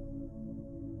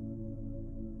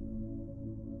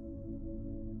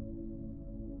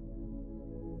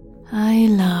 I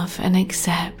love and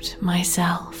accept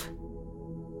myself.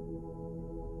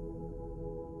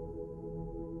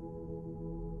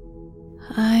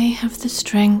 I have the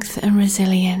strength and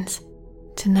resilience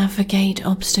to navigate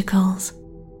obstacles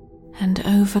and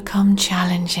overcome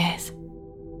challenges.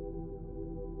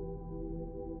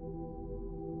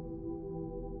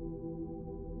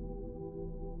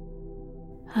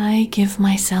 I give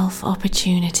myself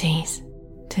opportunities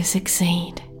to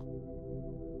succeed.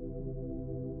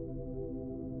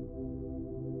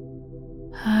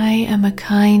 I am a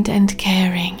kind and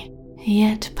caring,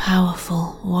 yet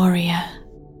powerful warrior.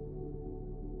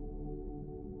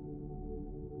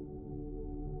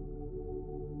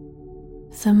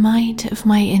 The might of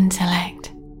my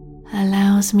intellect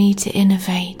allows me to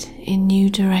innovate in new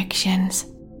directions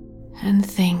and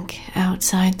think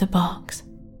outside the box.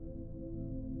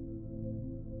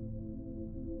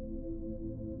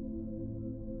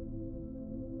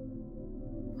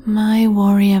 My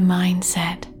warrior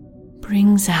mindset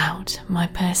brings out my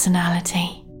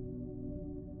personality.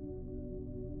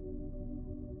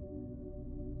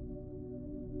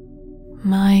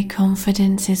 My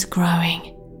confidence is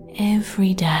growing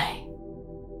every day.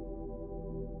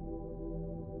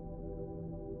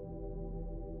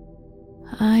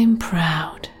 I'm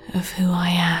proud of who I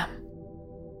am.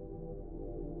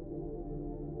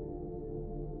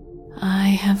 I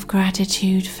have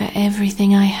gratitude for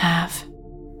everything I have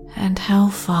and how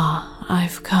far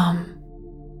I've come.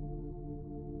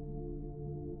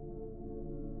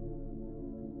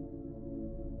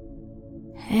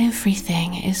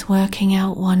 Everything is working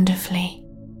out wonderfully.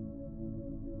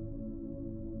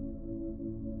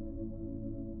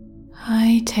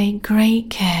 I take great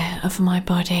care of my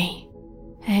body,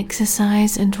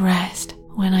 exercise and rest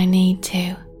when I need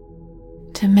to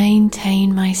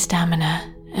maintain my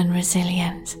stamina and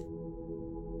resilience.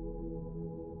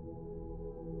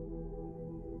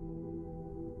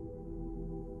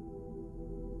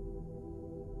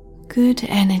 Good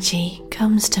energy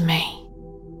comes to me.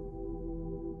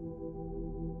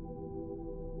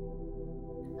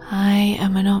 I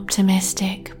am an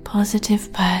optimistic,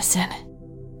 positive person,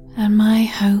 and my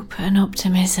hope and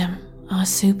optimism are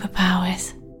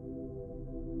superpowers.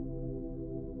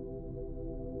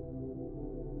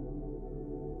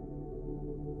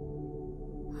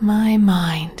 My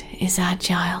mind is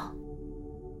agile.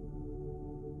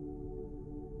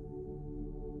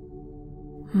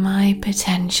 My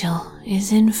potential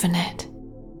is infinite.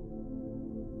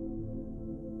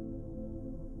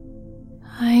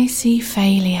 I see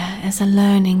failure as a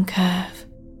learning curve.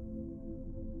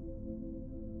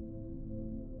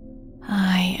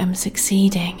 I am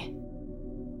succeeding.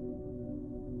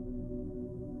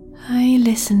 I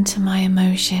listen to my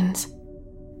emotions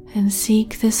and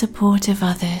seek the support of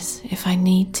others if I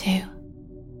need to.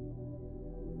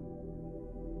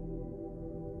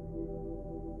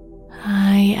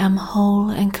 I am whole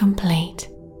and complete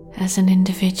as an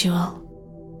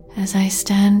individual as I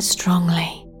stand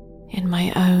strongly in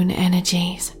my own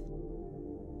energies.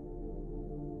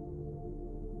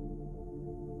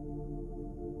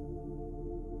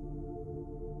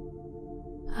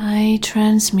 I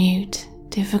transmute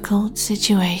difficult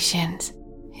situations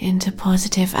into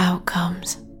positive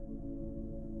outcomes.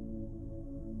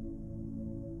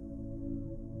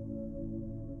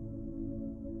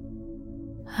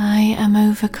 I am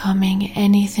overcoming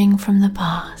anything from the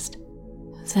past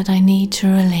that I need to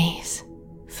release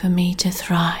for me to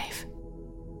thrive.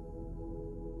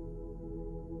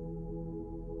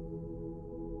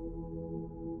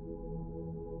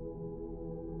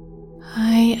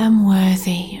 I am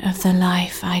worthy of the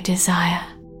life I desire,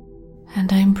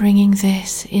 and I'm bringing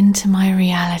this into my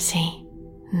reality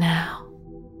now.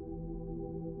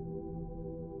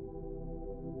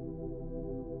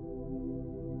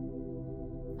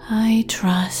 I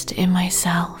trust in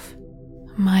myself,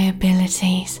 my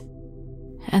abilities,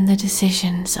 and the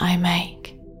decisions I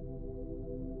make.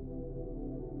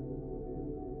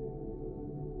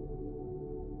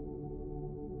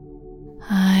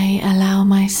 I allow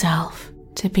myself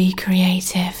to be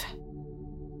creative.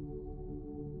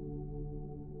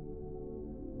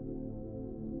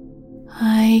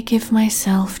 I give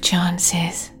myself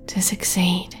chances to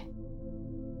succeed.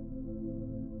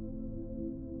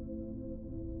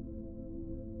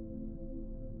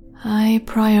 I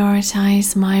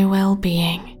prioritize my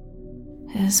well-being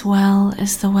as well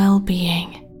as the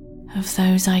well-being of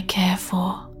those I care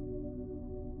for.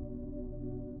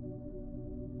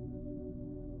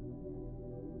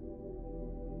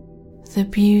 The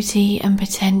beauty and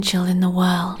potential in the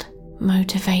world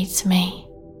motivates me.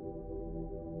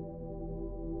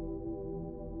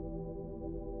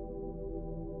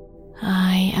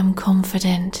 I am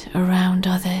confident around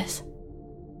others.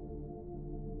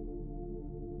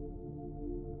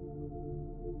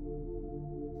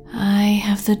 I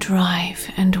have the drive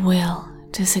and will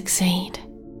to succeed.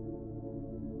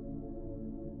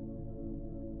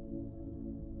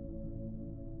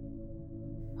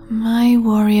 My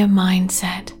warrior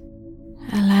mindset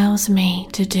allows me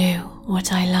to do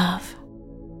what I love.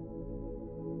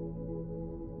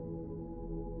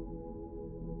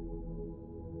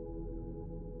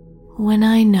 When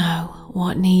I know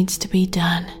what needs to be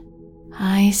done,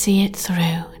 I see it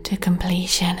through to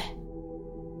completion.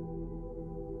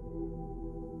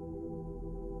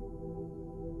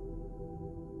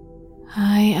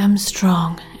 I am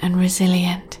strong and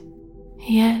resilient,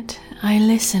 yet I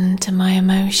listen to my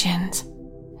emotions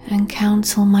and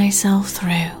counsel myself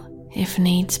through if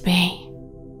needs be.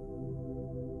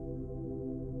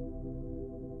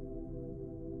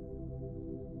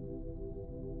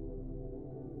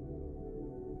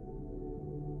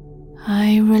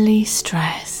 I release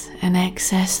stress and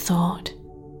excess thought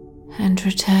and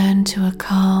return to a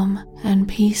calm and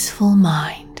peaceful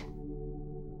mind.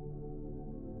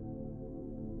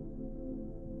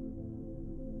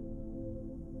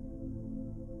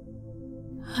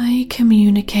 I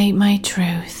communicate my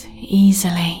truth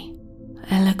easily,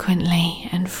 eloquently,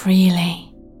 and freely.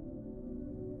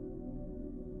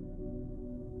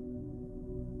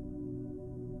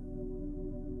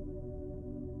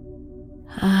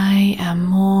 I am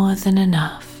more than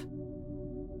enough.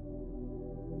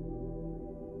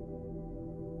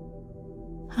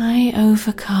 I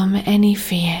overcome any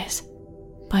fears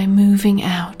by moving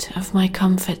out of my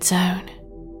comfort zone.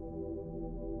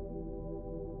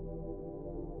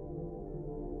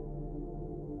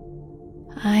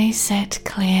 I set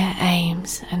clear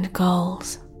aims and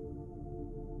goals.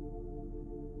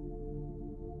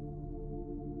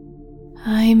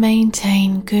 I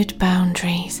maintain good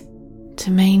boundaries to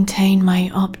maintain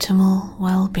my optimal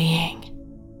well-being.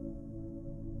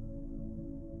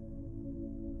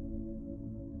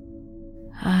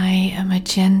 I am a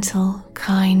gentle,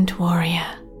 kind warrior.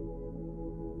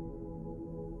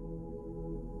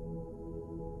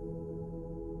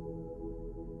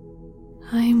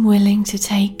 I'm willing to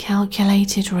take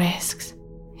calculated risks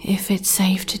if it's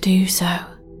safe to do so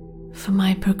for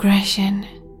my progression,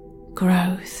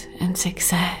 growth, and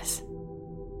success.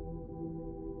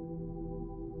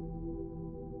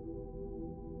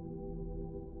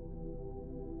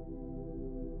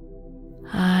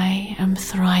 I am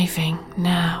thriving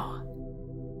now.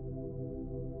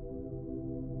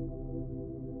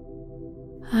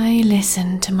 I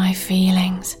listen to my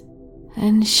feelings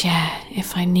and share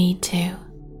if I need to.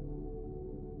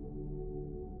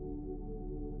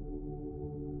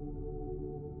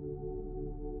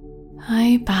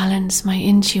 I balance my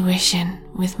intuition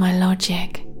with my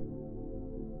logic.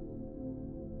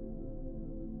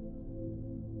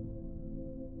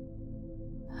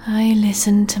 I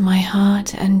listen to my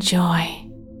heart and joy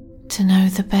to know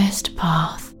the best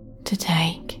path to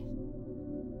take.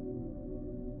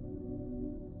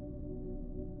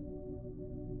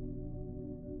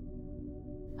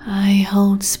 I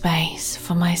hold space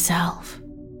for myself.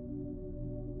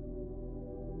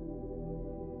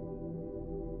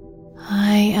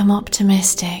 I am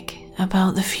optimistic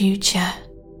about the future.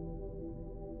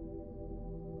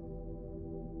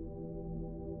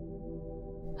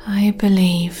 I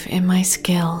believe in my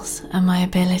skills and my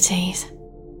abilities.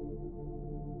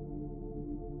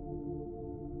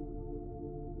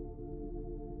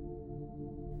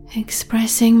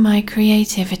 Expressing my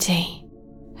creativity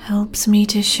helps me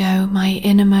to show my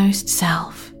innermost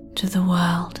self to the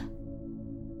world.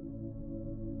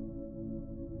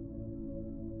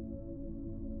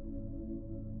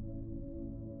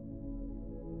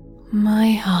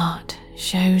 My heart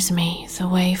shows me the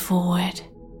way forward.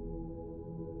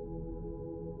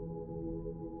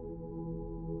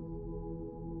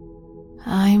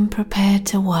 I'm prepared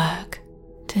to work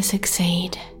to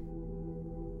succeed.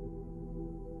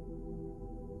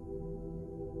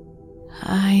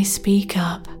 I speak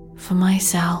up for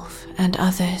myself and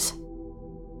others.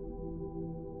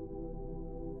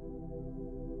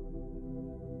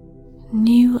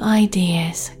 New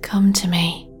ideas come to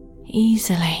me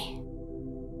easily.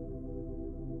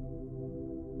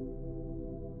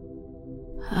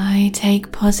 I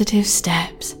take positive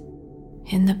steps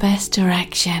in the best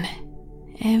direction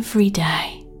every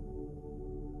day.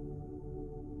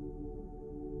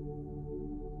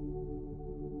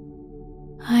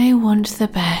 I want the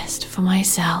best for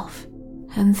myself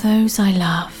and those I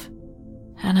love,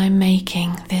 and I'm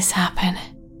making this happen.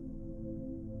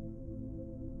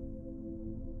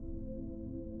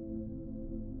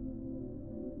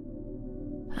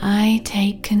 I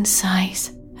take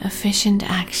concise, efficient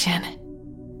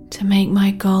action to make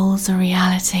my goals a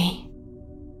reality.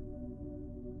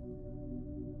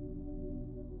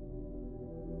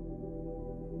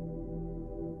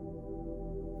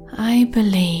 I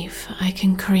believe I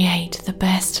can create the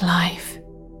best life,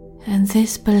 and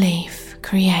this belief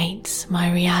creates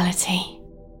my reality.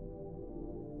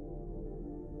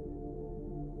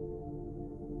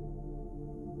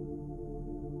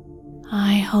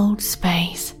 I hold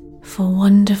space for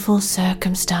wonderful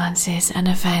circumstances and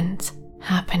events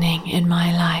happening in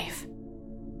my life.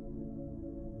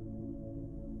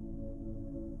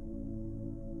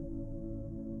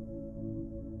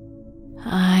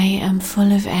 I am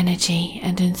full of energy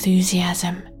and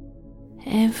enthusiasm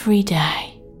every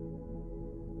day.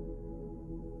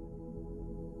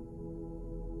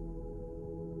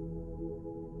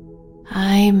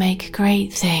 I make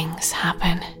great things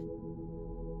happen.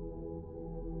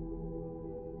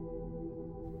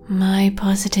 My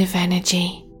positive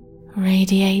energy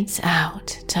radiates out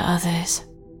to others.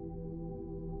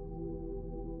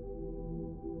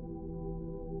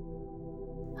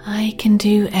 I can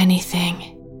do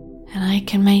anything, and I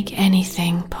can make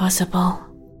anything possible.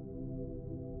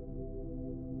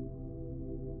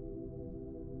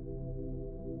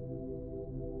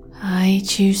 I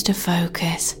choose to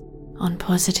focus on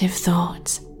positive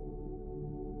thoughts.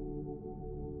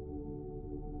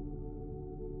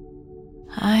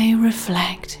 I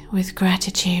reflect with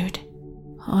gratitude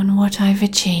on what I've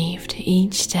achieved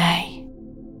each day.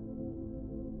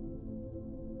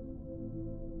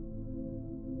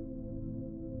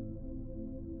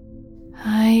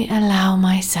 I allow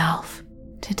myself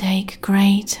to take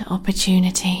great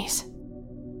opportunities.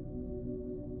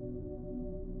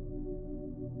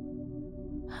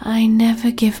 I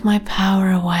never give my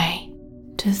power away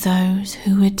to those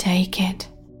who would take it.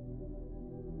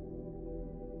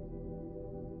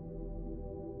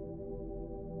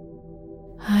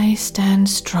 I stand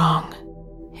strong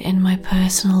in my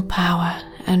personal power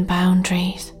and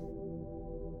boundaries.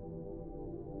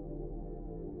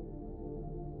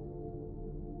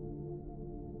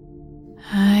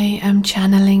 I am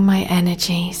channeling my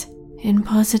energies in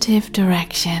positive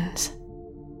directions.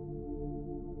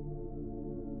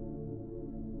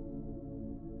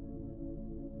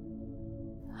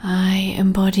 I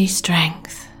embody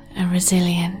strength and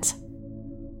resilience.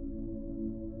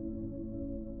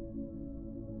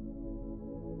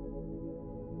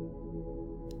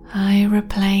 I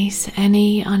replace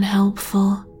any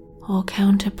unhelpful or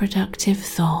counterproductive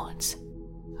thoughts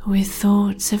with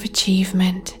thoughts of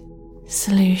achievement,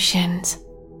 solutions,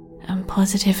 and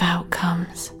positive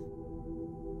outcomes.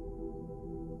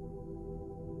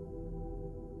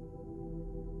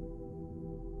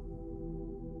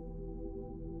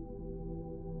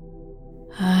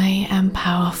 I am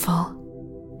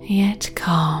powerful, yet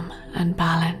calm and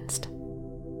balanced.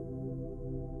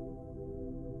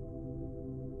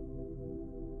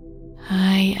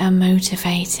 I am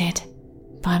motivated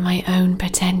by my own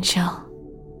potential.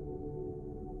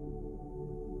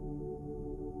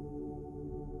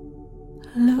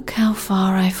 Look how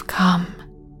far I've come.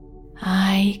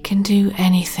 I can do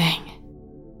anything.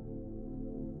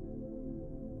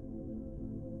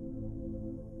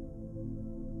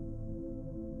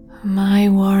 My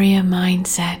warrior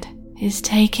mindset is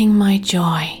taking my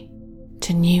joy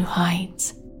to new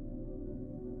heights.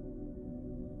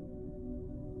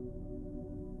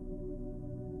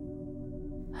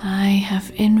 I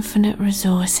have infinite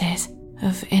resources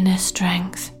of inner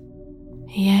strength,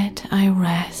 yet I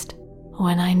rest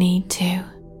when I need to.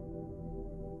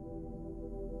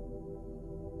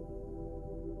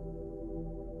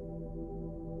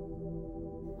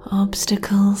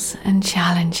 Obstacles and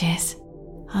challenges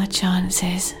are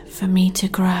chances for me to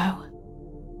grow.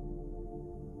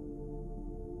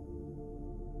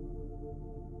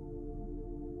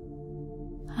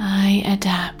 I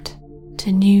adapt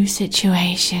to new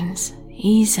situations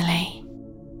easily.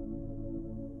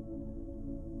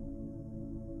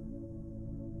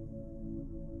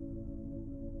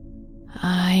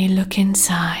 I look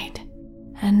inside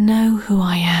and know who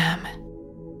I am.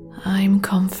 I'm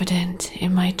confident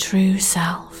in my true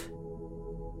self.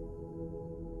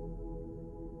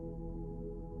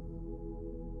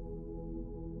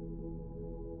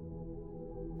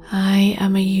 I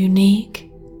am a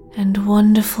unique and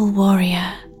wonderful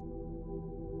warrior.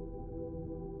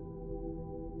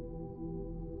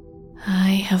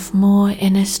 I have more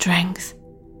inner strength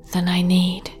than I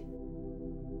need.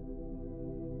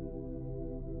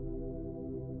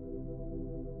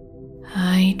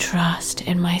 I trust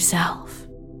in myself.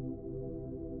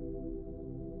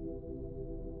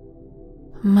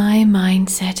 My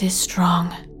mindset is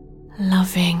strong,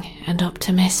 loving, and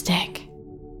optimistic.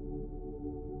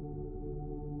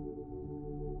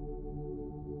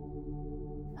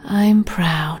 I'm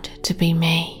proud to be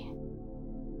me.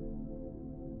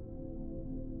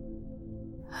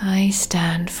 I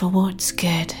stand for what's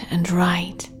good and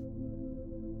right.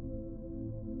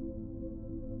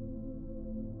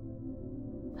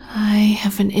 I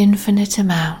have an infinite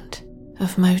amount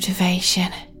of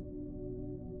motivation.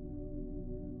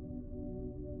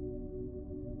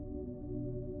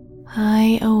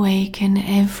 I awaken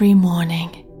every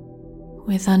morning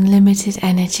with unlimited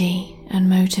energy and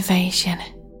motivation.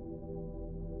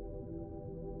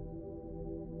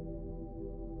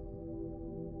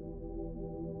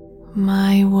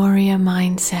 My warrior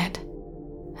mindset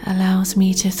allows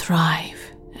me to thrive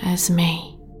as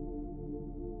me.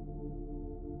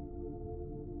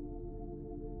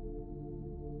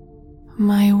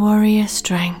 My warrior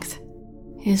strength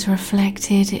is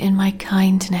reflected in my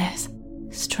kindness,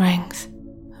 strength,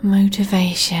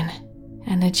 motivation,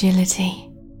 and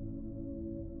agility.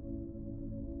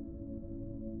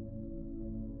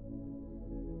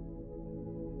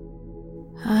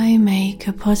 I make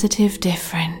a positive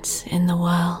difference in the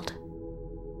world.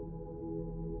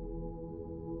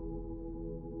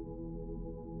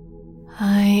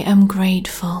 I am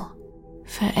grateful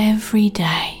for every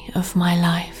day of my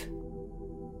life.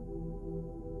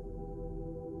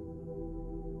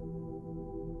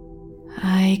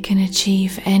 I can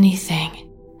achieve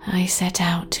anything I set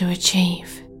out to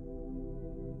achieve.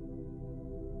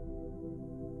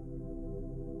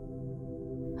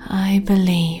 I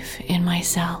believe in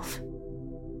myself.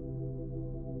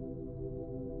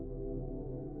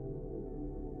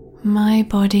 My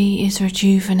body is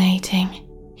rejuvenating,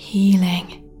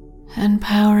 healing, and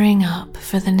powering up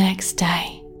for the next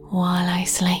day while I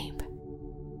sleep.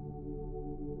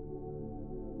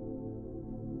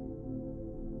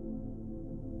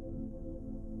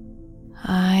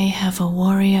 I have a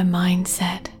warrior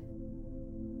mindset.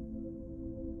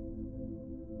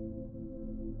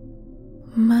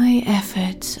 My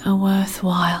efforts are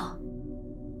worthwhile,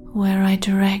 where I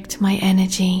direct my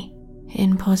energy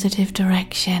in positive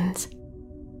directions.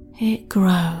 It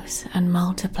grows and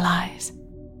multiplies.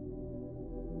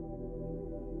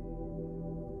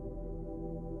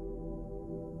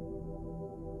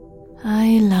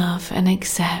 I love and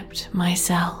accept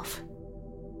myself.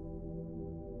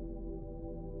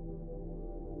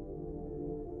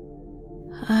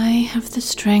 I have the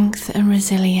strength and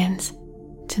resilience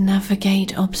to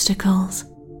navigate obstacles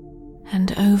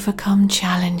and overcome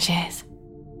challenges.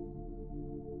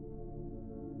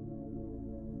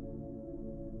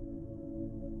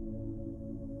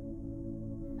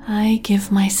 I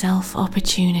give myself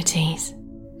opportunities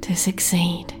to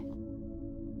succeed.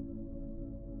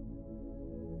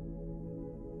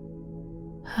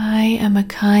 I am a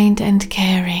kind and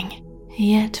caring,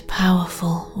 yet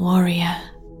powerful warrior.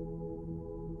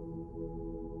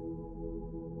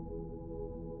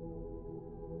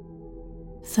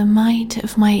 The might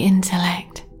of my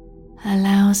intellect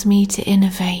allows me to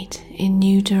innovate in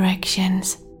new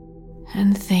directions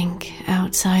and think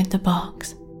outside the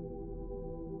box.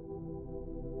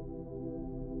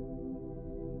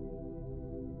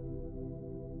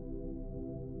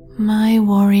 My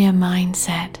warrior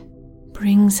mindset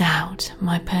brings out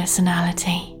my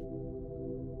personality.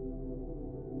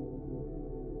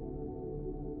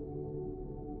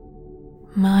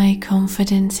 My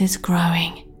confidence is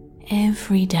growing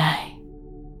every day.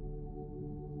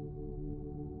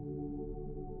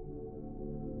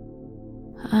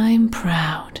 I'm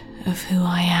proud of who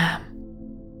I am.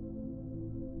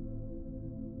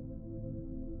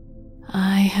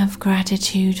 I have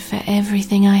gratitude for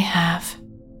everything I have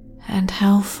and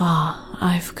how far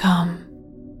I've come.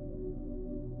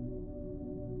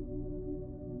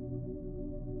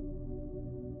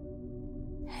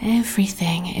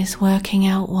 Everything is working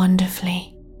out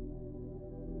wonderfully.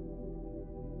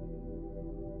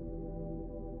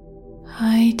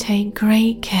 I take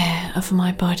great care of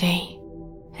my body,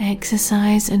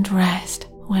 exercise and rest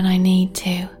when I need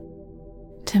to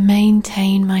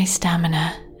maintain my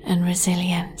stamina and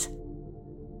resilience.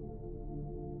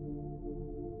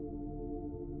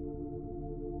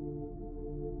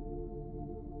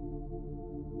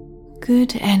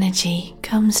 Good energy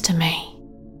comes to me.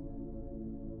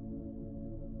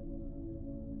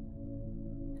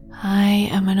 I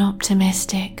am an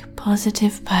optimistic,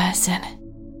 positive person,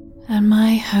 and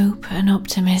my hope and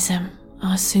optimism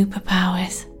are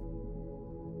superpowers.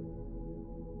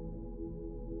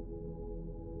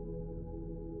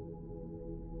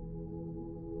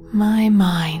 My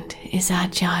mind is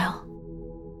agile.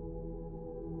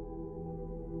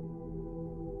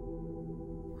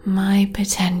 My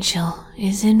potential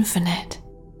is infinite.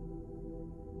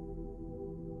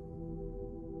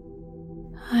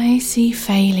 I see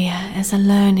failure as a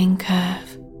learning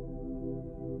curve.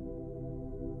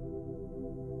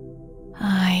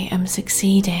 I am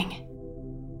succeeding.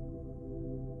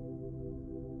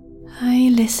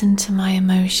 I listen to my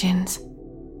emotions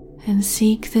and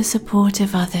seek the support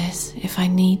of others if I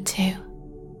need to.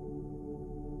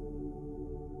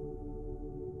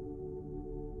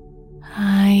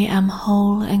 I am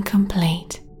whole and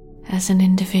complete as an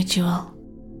individual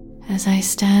as I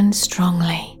stand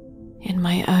strongly in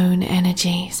my own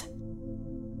energies.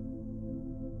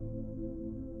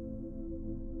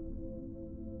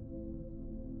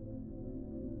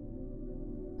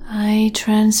 I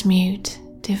transmute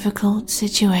difficult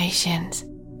situations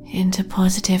into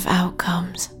positive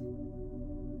outcomes.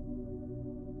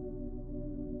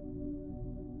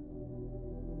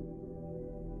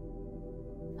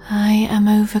 I am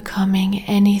overcoming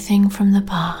anything from the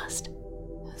past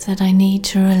that I need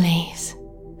to release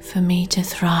for me to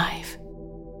thrive.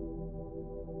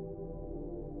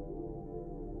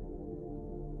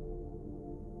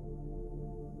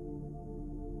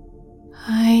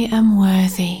 I am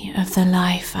worthy of the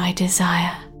life I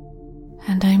desire,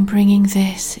 and I'm bringing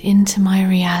this into my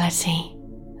reality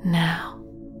now.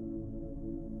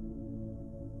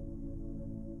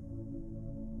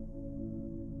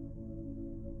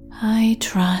 I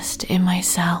trust in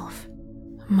myself,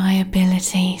 my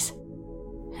abilities,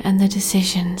 and the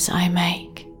decisions I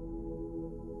make.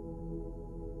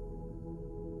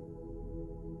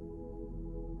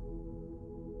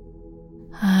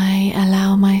 I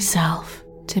allow myself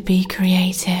to be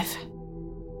creative.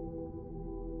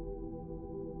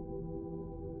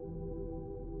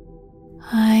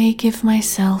 I give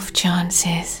myself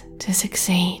chances to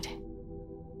succeed.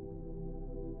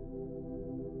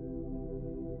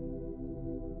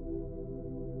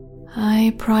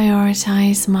 I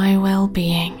prioritize my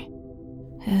well-being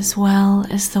as well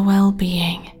as the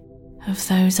well-being of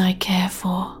those I care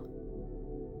for.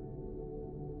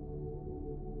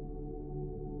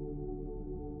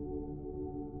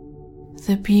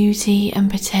 The beauty and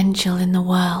potential in the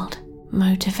world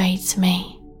motivates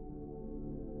me.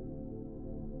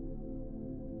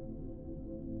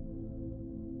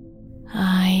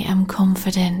 I am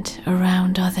confident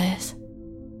around others.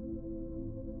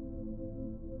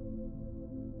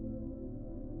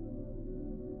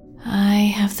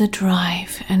 I have the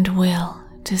drive and will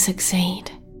to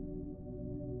succeed.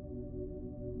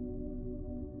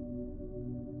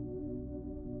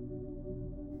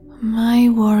 My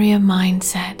warrior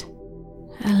mindset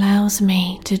allows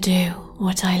me to do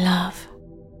what I love.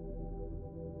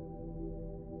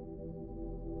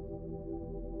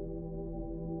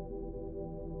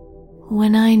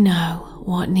 When I know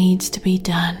what needs to be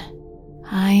done,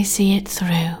 I see it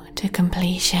through to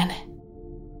completion.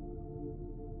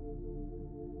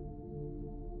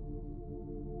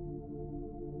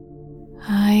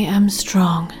 I am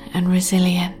strong and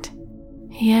resilient,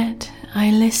 yet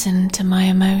I listen to my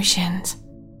emotions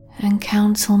and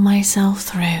counsel myself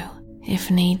through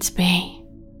if needs be.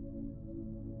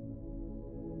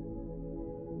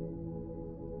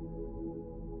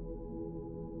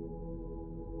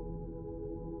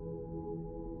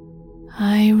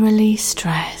 I release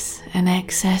stress and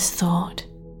excess thought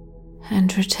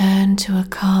and return to a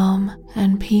calm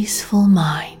and peaceful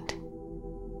mind.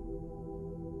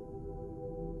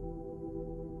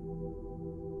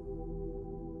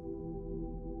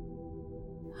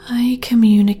 I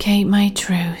communicate my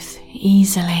truth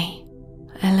easily,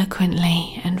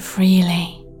 eloquently, and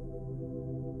freely.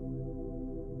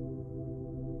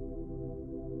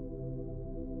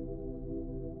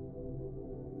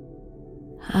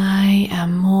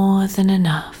 am more than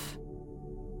enough.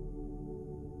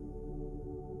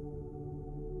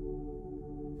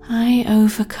 I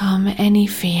overcome any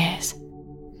fears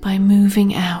by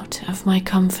moving out of my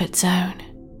comfort zone.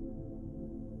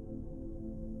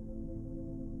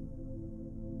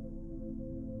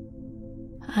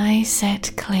 I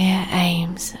set clear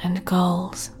aims and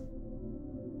goals.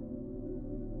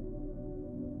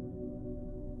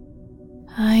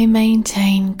 I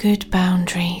maintain good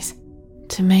boundaries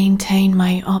to maintain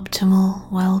my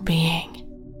optimal well-being.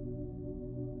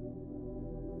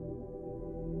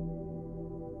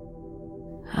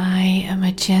 I am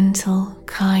a gentle,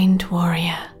 kind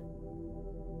warrior.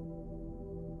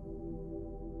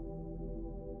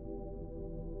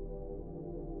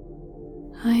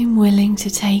 I'm willing to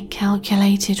take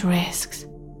calculated risks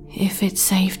if it's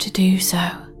safe to do so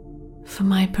for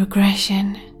my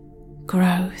progression,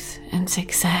 growth, and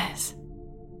success.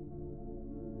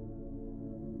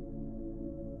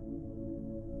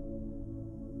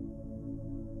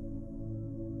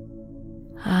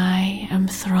 I am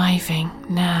thriving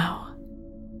now.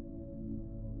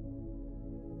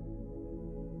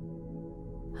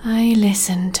 I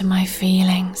listen to my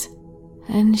feelings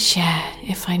and share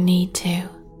if I need to.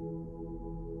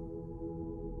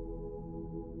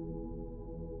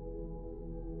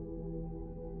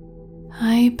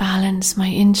 I balance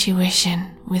my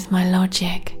intuition with my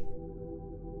logic.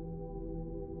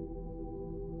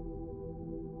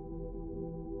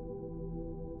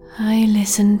 I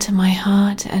listen to my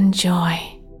heart and joy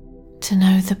to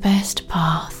know the best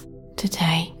path to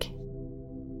take.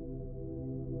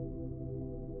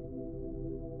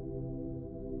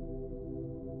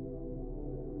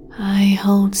 I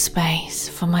hold space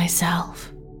for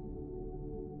myself.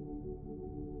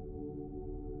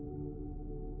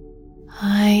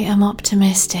 I am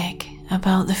optimistic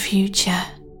about the future.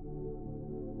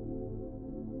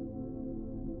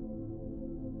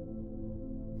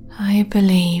 I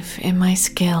believe in my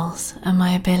skills and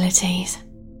my abilities.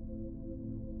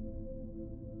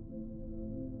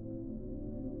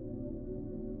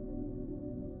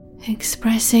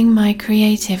 Expressing my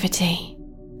creativity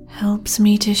helps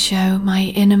me to show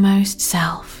my innermost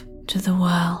self to the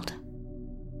world.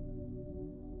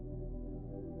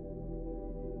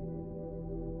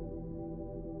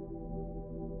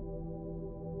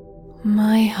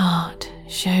 My heart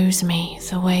shows me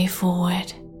the way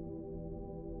forward.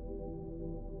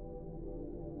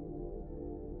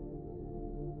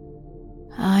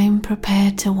 I'm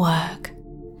prepared to work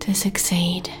to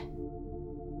succeed.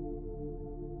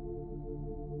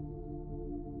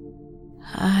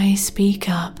 I speak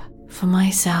up for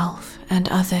myself and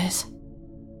others.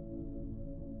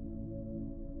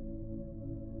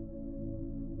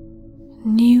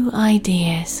 New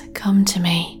ideas come to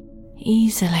me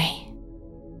easily.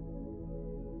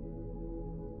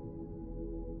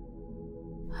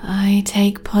 I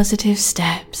take positive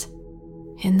steps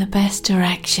in the best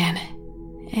direction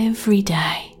every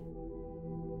day.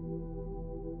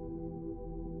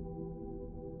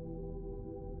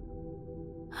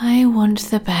 I want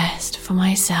the best for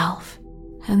myself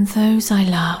and those I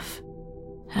love,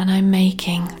 and I'm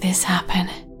making this happen.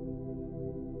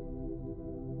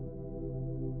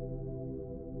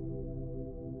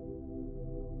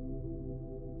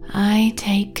 I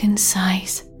take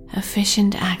concise,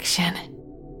 efficient action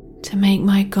to make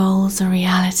my goals a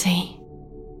reality.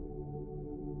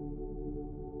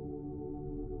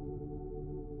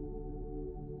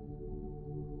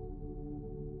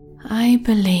 I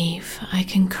believe I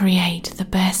can create the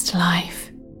best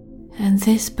life, and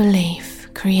this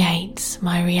belief creates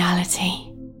my reality.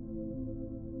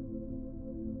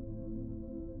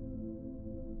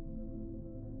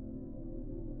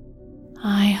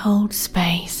 I hold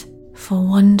space for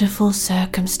wonderful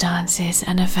circumstances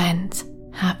and events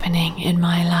happening in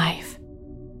my life.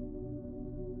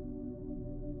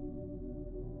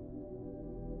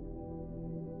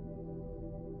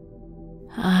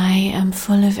 I am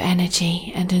full of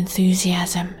energy and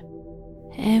enthusiasm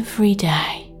every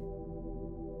day.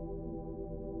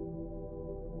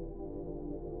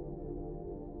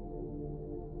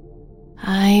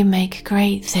 I make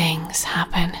great things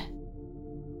happen.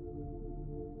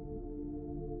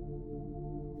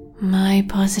 My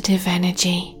positive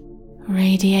energy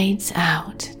radiates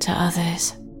out to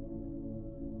others.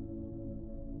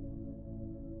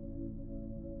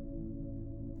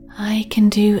 I can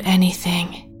do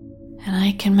anything, and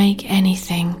I can make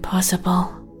anything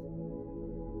possible.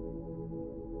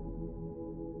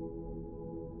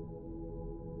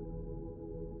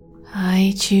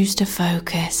 I choose to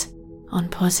focus on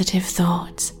positive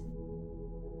thoughts.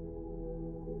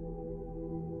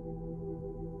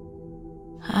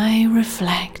 I I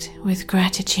reflect with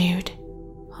gratitude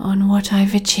on what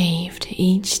I've achieved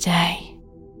each day.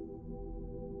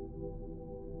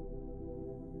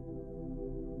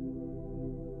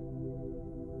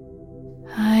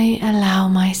 I allow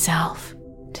myself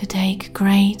to take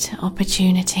great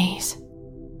opportunities.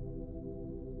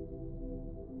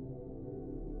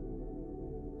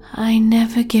 I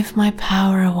never give my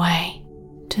power away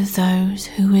to those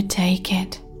who would take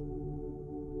it.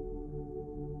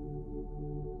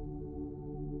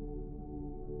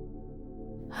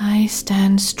 I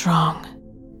stand strong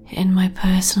in my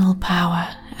personal power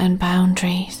and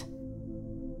boundaries.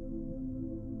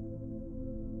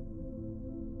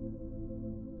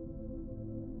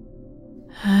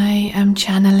 I am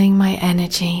channeling my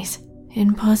energies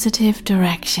in positive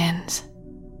directions.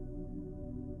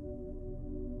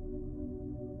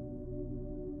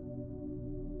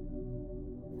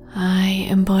 I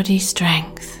embody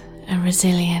strength and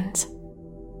resilience.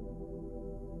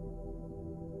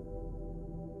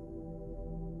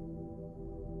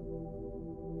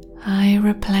 I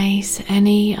replace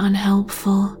any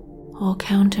unhelpful or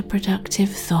counterproductive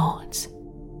thoughts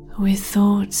with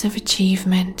thoughts of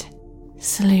achievement,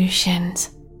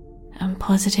 solutions, and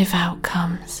positive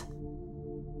outcomes.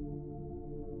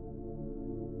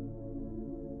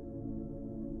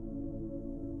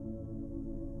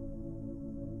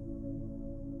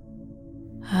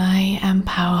 I am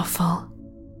powerful,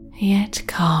 yet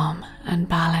calm and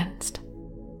balanced.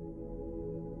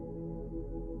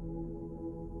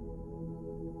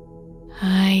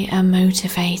 I am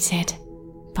motivated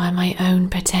by my own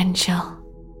potential.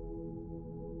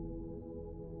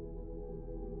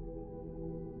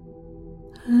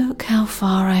 Look how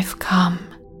far I've come.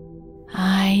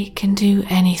 I can do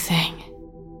anything.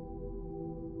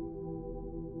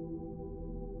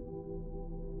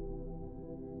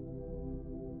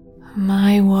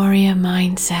 My warrior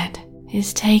mindset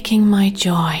is taking my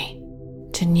joy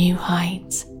to new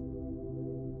heights.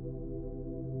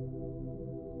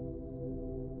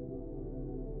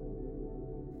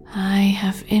 I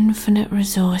have infinite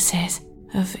resources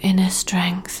of inner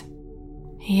strength,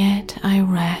 yet I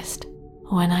rest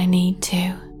when I need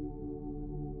to.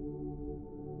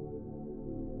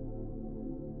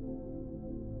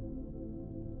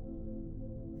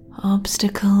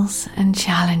 Obstacles and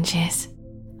challenges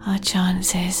are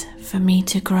chances for me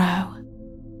to grow.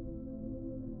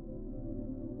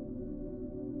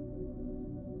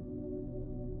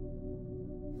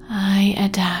 I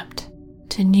adapt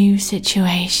to new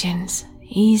situations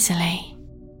easily.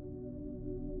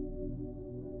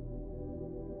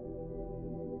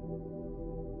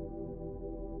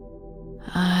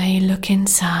 I look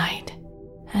inside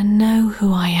and know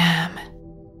who I am.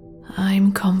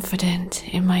 I'm confident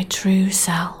in my true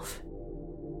self.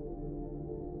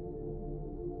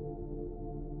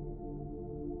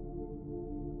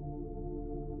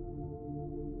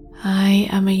 I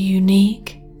am a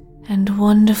unique and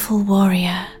wonderful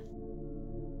warrior.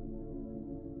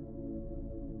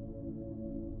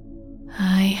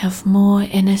 I have more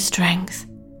inner strength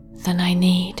than I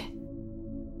need.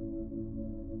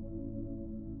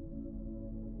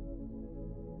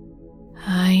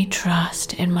 I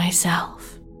trust in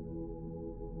myself.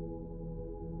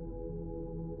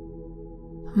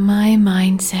 My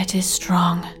mindset is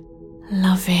strong,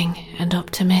 loving, and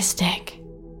optimistic.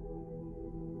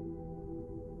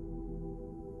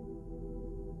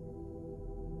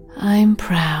 I'm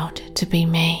proud to be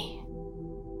me.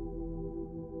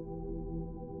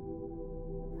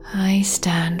 I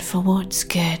stand for what's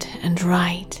good and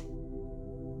right.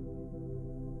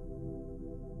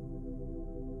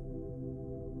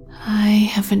 I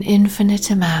have an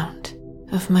infinite amount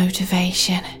of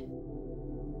motivation.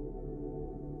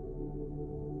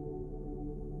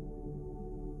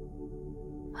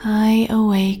 I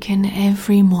awaken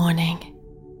every morning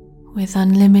with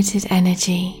unlimited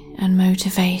energy and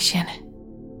motivation.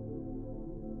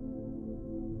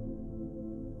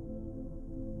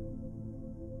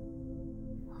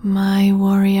 My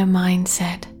warrior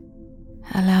mindset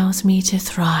allows me to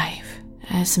thrive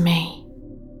as me.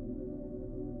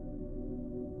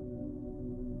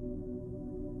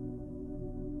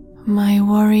 My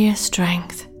warrior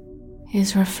strength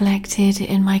is reflected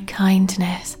in my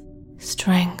kindness,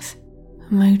 strength,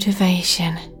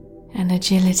 motivation, and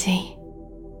agility.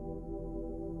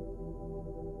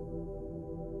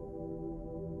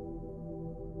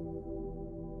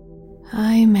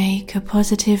 I make a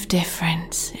positive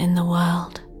difference in the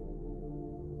world.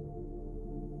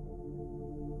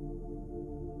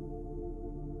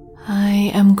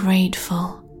 I am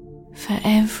grateful for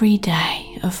every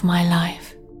day of my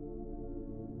life.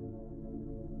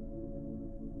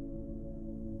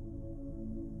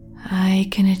 I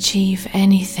can achieve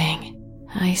anything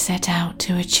I set out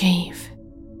to achieve.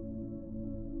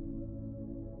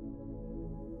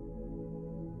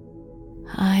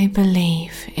 I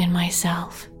believe in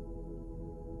myself.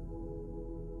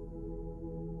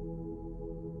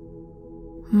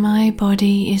 My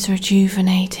body is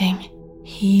rejuvenating,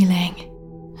 healing,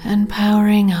 and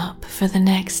powering up for the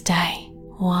next day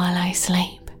while I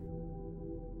sleep.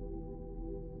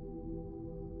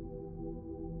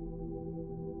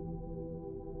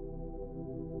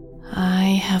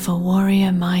 I have a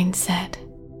warrior mindset.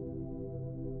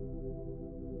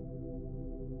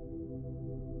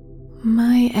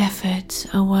 My efforts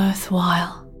are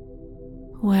worthwhile,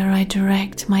 where I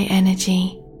direct my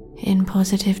energy in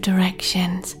positive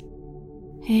directions.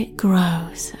 It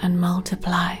grows and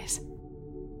multiplies.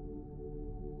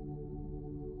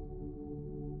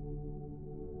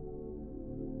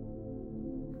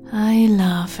 I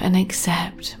love and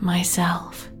accept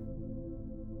myself.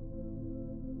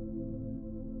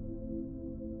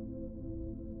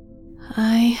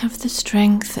 I have the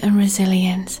strength and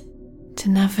resilience to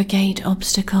navigate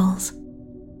obstacles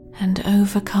and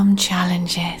overcome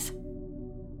challenges.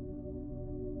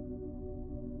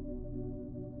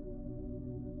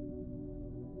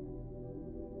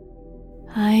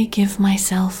 I give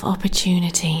myself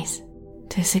opportunities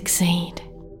to succeed.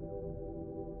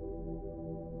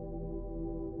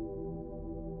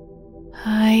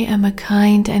 I am a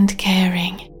kind and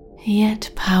caring,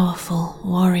 yet powerful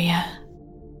warrior.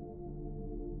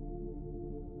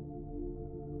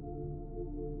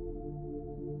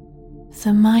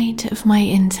 The might of my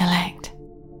intellect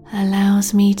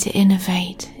allows me to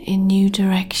innovate in new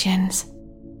directions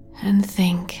and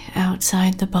think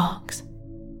outside the box.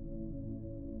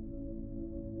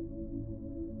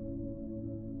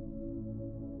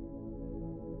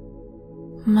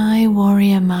 My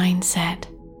warrior mindset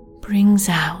brings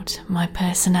out my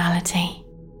personality.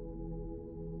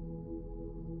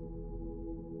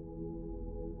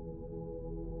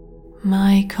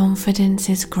 My confidence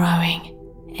is growing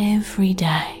every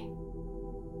day.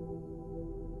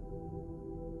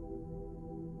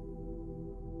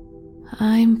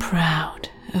 I'm proud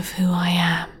of who I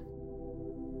am.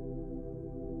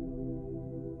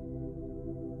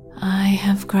 I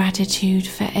have gratitude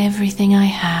for everything I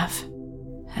have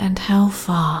and how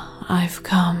far I've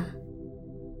come.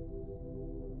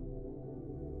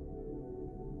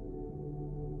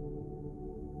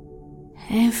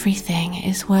 Everything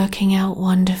is working out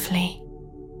wonderfully.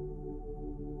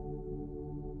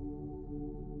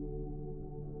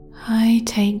 I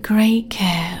take great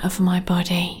care of my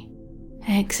body,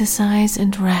 exercise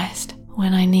and rest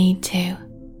when I need to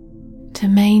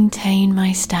maintain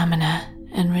my stamina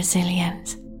and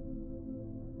resilience.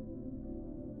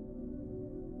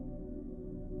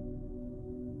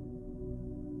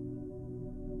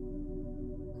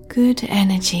 Good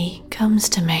energy comes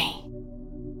to me.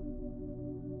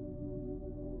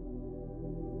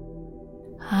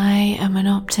 I am an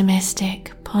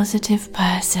optimistic, positive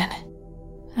person,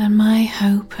 and my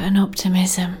hope and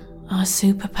optimism are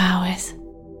superpowers.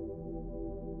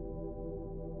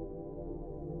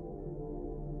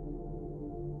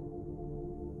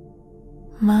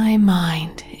 My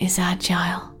mind is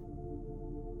agile.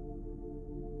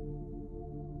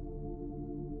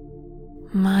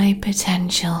 My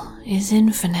potential is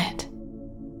infinite.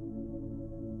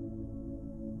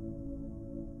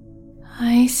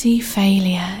 I see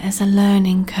failure as a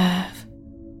learning curve.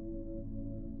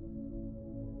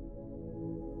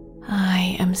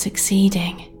 I am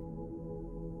succeeding.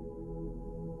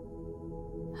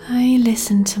 I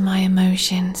listen to my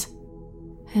emotions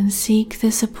and seek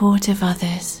the support of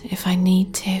others if I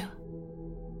need to.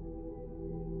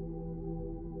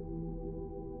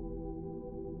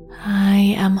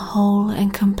 I am whole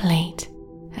and complete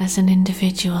as an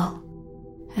individual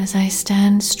as I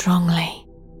stand strongly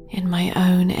in my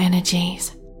own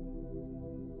energies.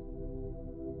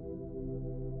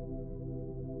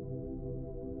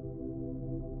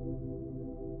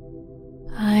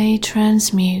 I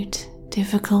transmute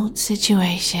difficult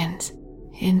situations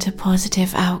into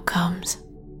positive outcomes.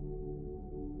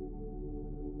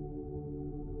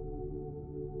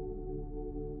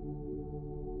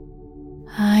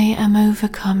 I am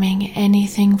overcoming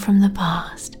anything from the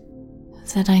past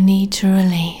that I need to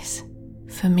release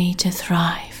for me to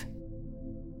thrive.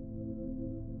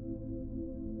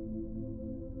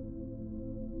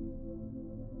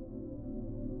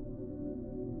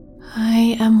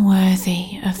 I am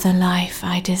worthy of the life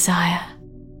I desire,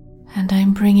 and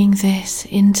I'm bringing this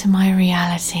into my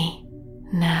reality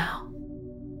now.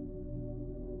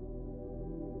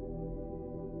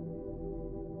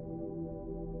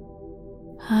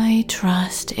 I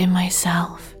trust in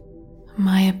myself,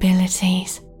 my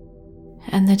abilities,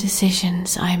 and the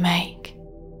decisions I make.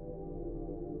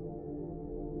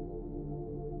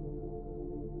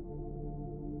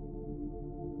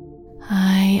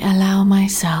 I allow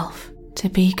myself to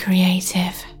be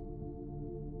creative.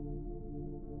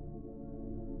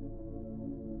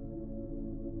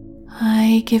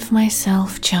 I give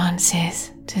myself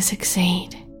chances to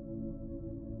succeed.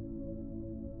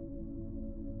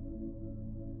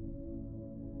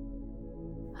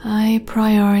 I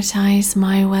prioritize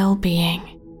my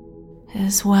well-being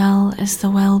as well as the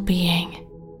well-being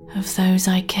of those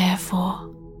I care for.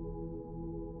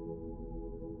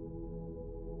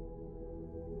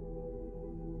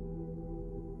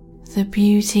 The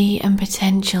beauty and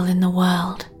potential in the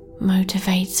world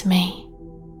motivates me.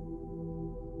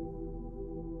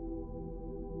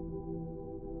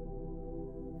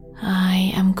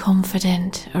 I am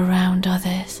confident around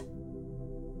others.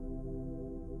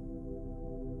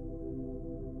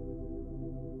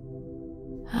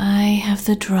 I have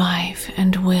the drive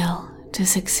and will to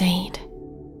succeed.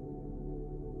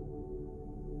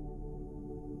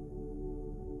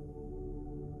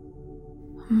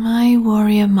 My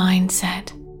warrior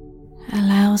mindset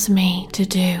allows me to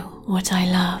do what I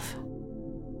love.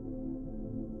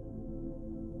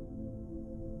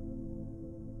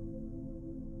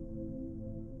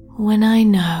 When I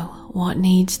know what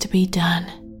needs to be done,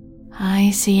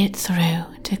 I see it through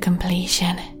to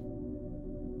completion.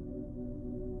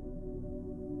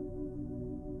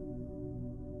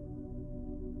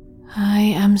 I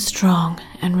am strong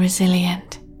and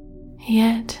resilient,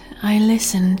 yet I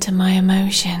listen to my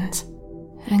emotions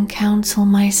and counsel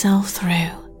myself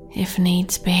through if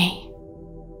needs be.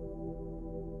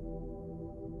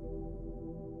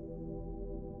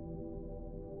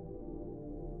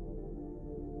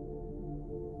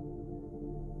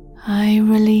 I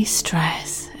release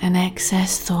stress and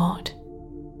excess thought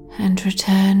and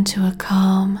return to a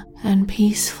calm and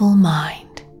peaceful mind.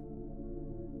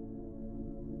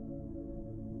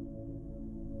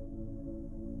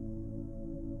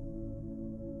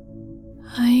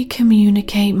 I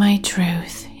communicate my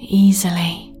truth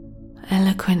easily,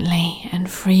 eloquently, and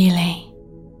freely.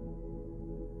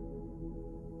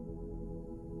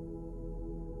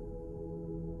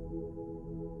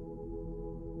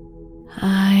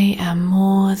 I am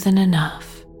more than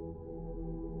enough.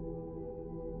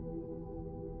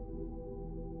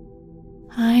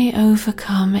 I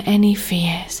overcome any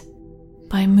fears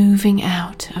by moving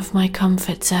out of my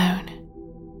comfort zone.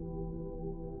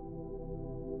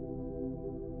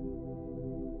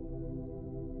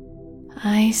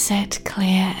 I set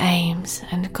clear aims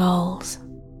and goals.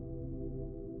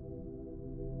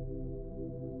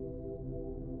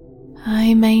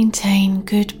 I maintain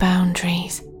good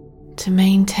boundaries to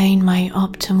maintain my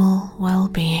optimal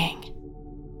well-being.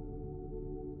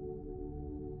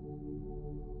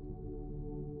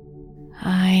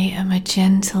 I am a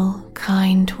gentle,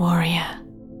 kind warrior.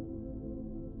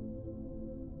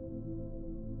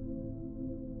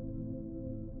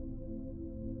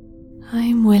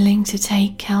 I'm willing to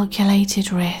take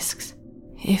calculated risks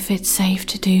if it's safe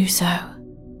to do so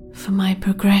for my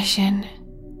progression,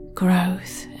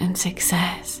 growth, and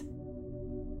success.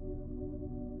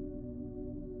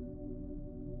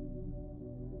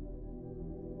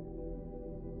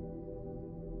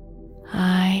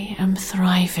 I am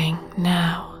thriving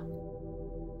now.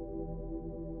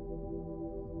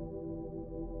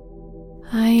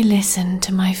 I listen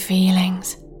to my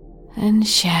feelings and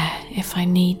share if I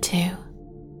need to.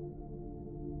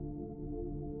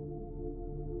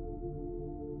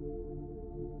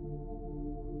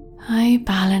 I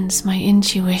balance my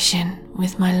intuition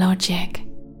with my logic.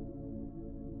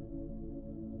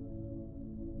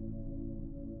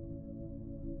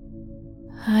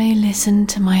 I listen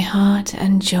to my heart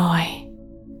and joy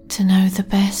to know the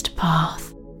best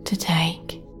path to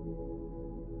take.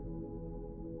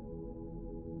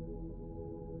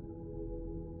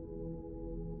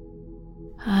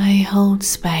 I hold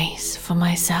space for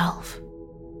myself.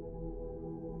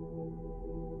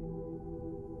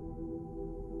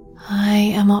 I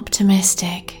am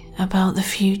optimistic about the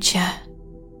future.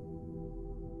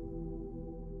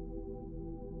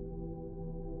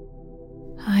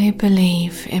 I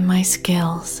believe in my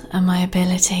skills and my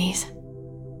abilities.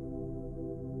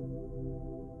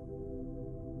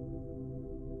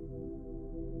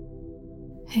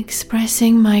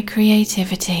 Expressing my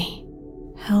creativity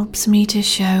helps me to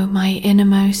show my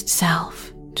innermost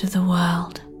self to the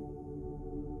world.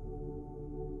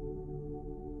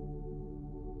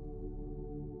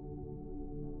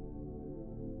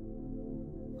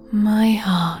 My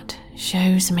heart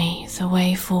shows me the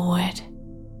way forward.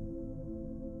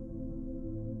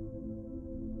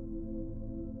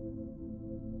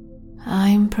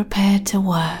 I'm prepared to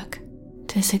work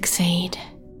to succeed.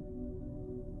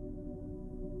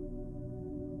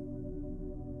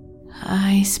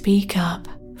 I speak up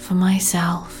for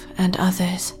myself and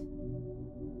others.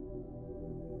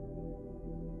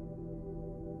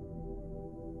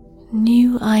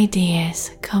 New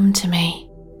ideas come to me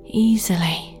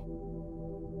easily.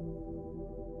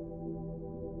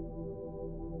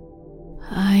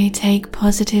 I take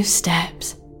positive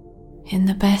steps in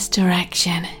the best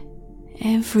direction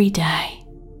every day.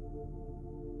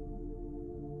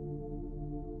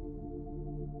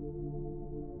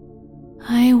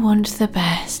 I want the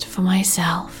best for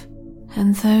myself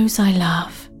and those I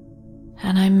love,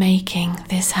 and I'm making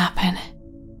this happen.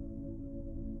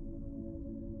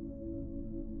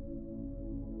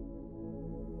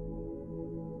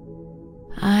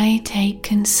 I take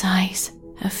concise,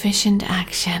 efficient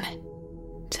action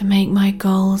to make my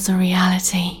goals a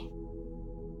reality.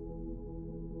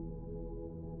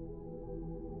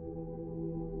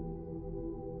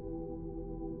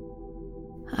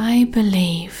 I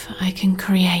believe I can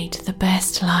create the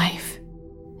best life,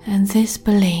 and this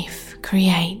belief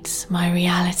creates my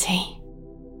reality.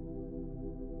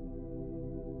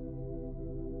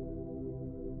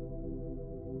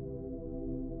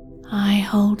 I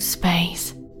hold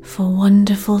space for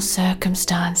wonderful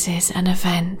circumstances and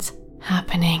events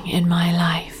happening in my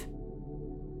life.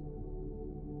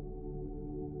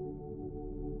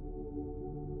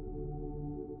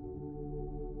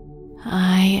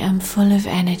 I am full of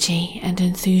energy and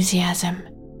enthusiasm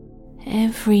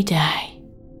every day.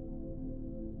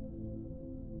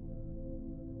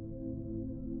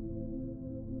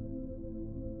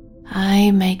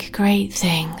 I make great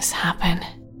things happen.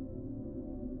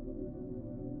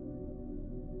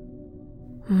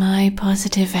 My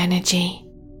positive energy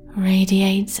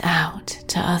radiates out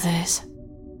to others.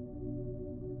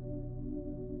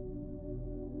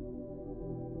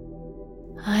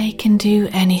 I can do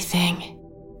anything,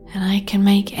 and I can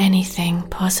make anything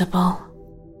possible.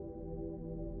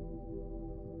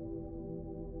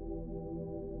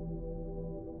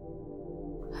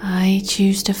 I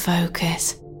choose to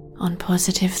focus on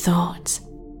positive thoughts.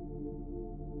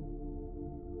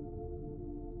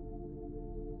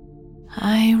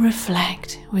 I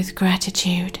reflect with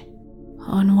gratitude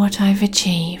on what I've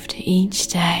achieved each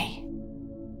day.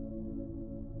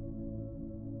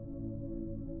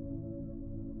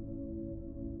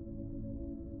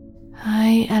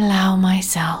 I allow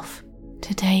myself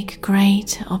to take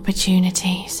great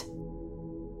opportunities.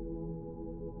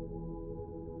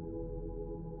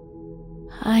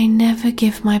 I never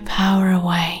give my power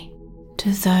away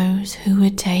to those who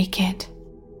would take it.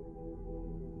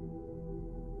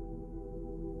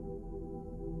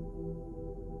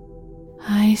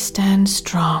 I stand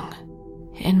strong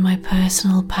in my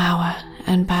personal power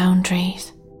and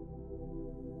boundaries.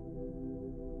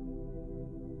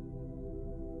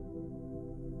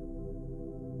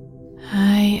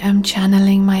 I am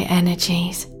channeling my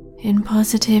energies in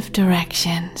positive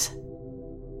directions.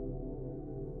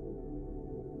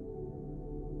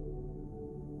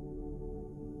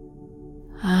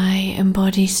 I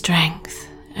embody strength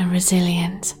and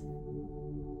resilience.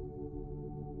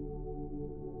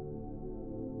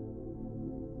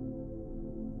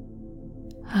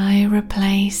 I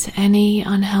replace any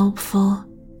unhelpful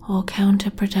or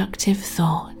counterproductive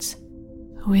thoughts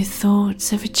with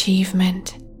thoughts of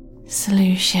achievement,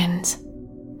 solutions,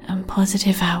 and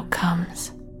positive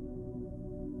outcomes.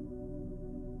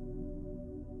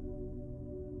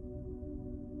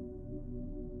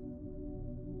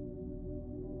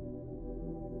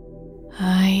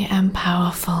 I am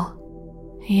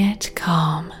powerful, yet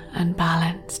calm and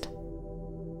balanced.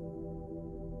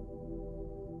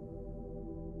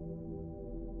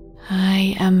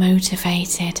 I am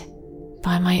motivated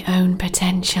by my own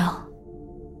potential.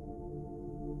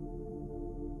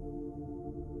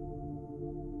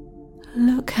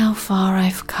 Look how far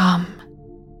I've come.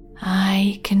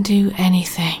 I can do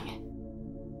anything.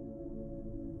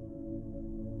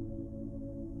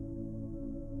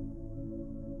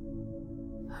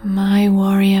 My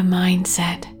warrior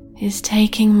mindset is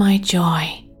taking my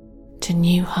joy to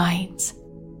new heights.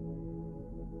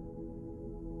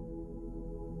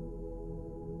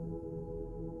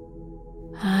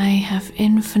 I have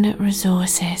infinite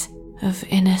resources of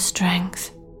inner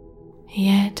strength,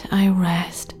 yet I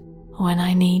rest when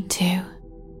I need to.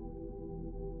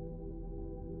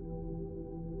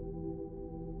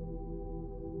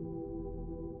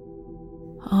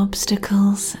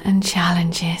 Obstacles and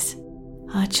challenges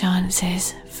are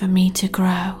chances for me to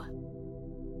grow.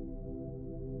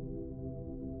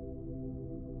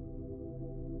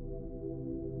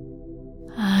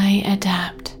 I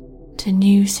adapt to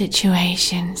new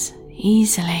situations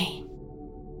easily.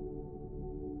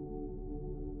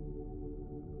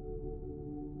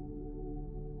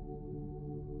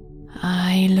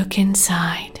 I look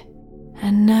inside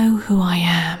and know who I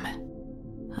am.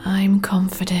 I'm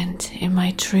confident in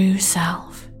my true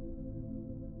self.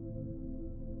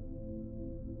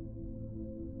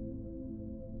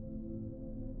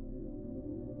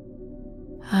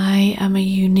 I am a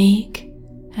unique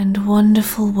and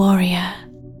wonderful warrior.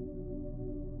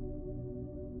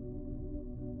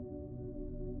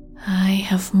 I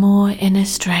have more inner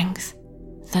strength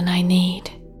than I need.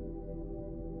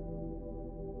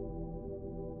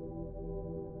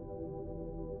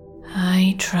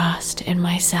 I trust in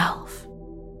myself.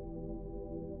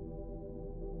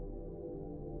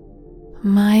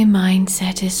 My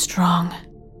mindset is strong,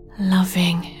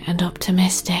 loving, and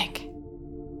optimistic.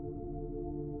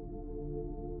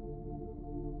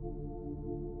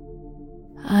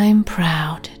 I'm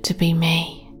proud to be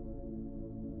me.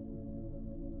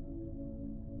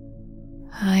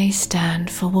 I stand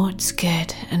for what's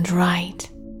good and right.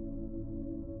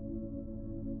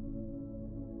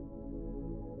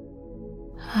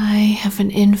 I have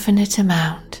an infinite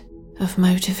amount of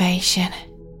motivation.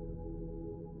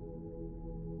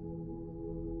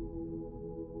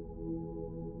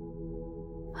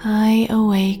 I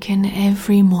awaken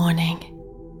every morning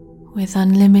with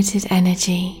unlimited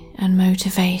energy and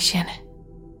motivation.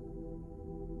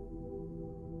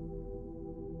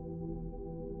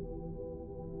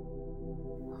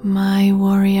 My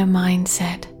warrior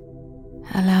mindset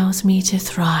allows me to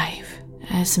thrive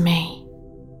as me.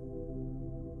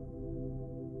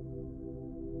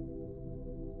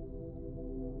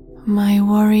 My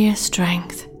warrior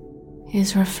strength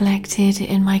is reflected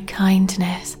in my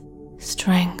kindness,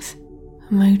 strength,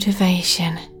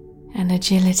 motivation, and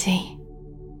agility.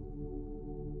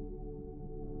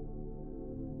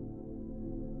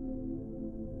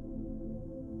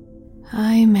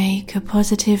 I make a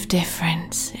positive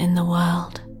difference in the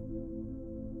world.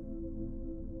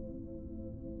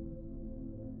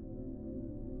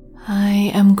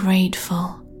 I am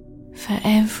grateful for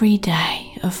every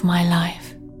day of my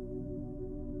life.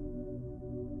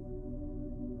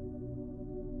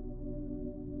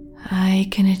 I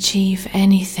can achieve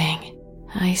anything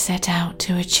I set out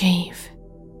to achieve.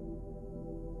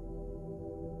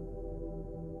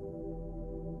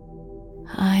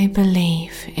 I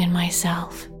believe in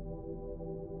myself.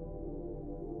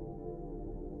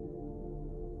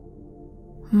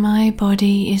 My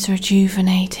body is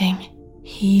rejuvenating,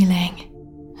 healing,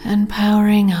 and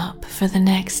powering up for the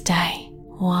next day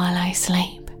while I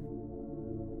sleep.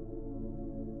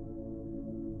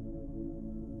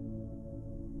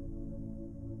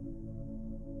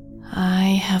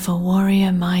 I have a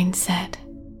warrior mindset.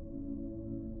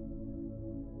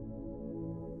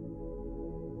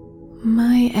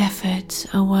 My efforts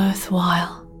are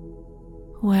worthwhile,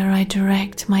 where I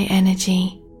direct my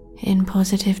energy in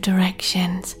positive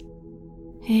directions.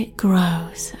 It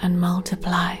grows and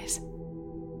multiplies.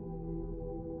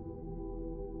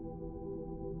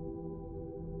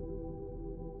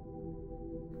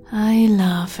 I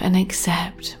love and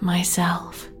accept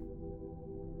myself.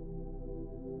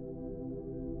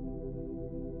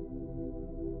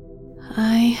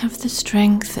 I have the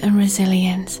strength and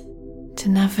resilience to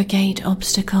navigate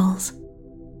obstacles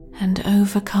and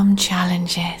overcome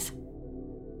challenges.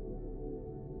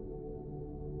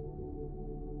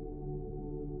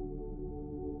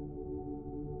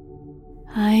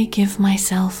 I give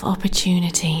myself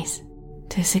opportunities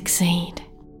to succeed.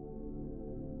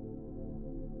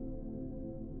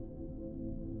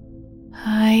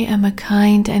 I am a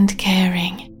kind and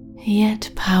caring,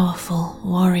 yet powerful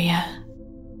warrior.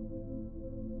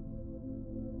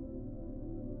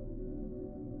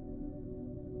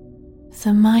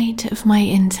 The might of my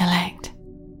intellect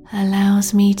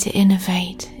allows me to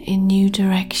innovate in new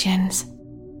directions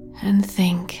and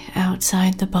think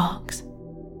outside the box.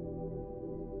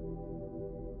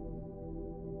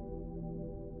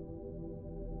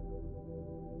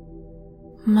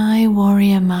 My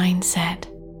warrior mindset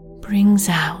brings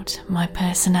out my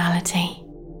personality.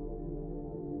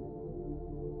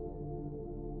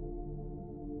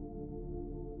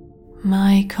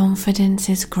 My confidence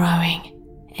is growing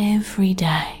every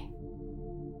day.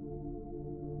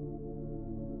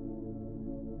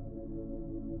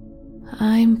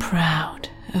 I'm proud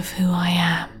of who I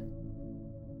am.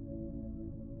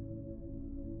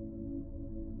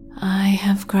 I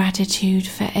have gratitude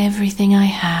for everything I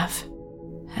have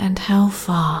and how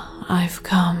far I've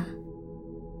come.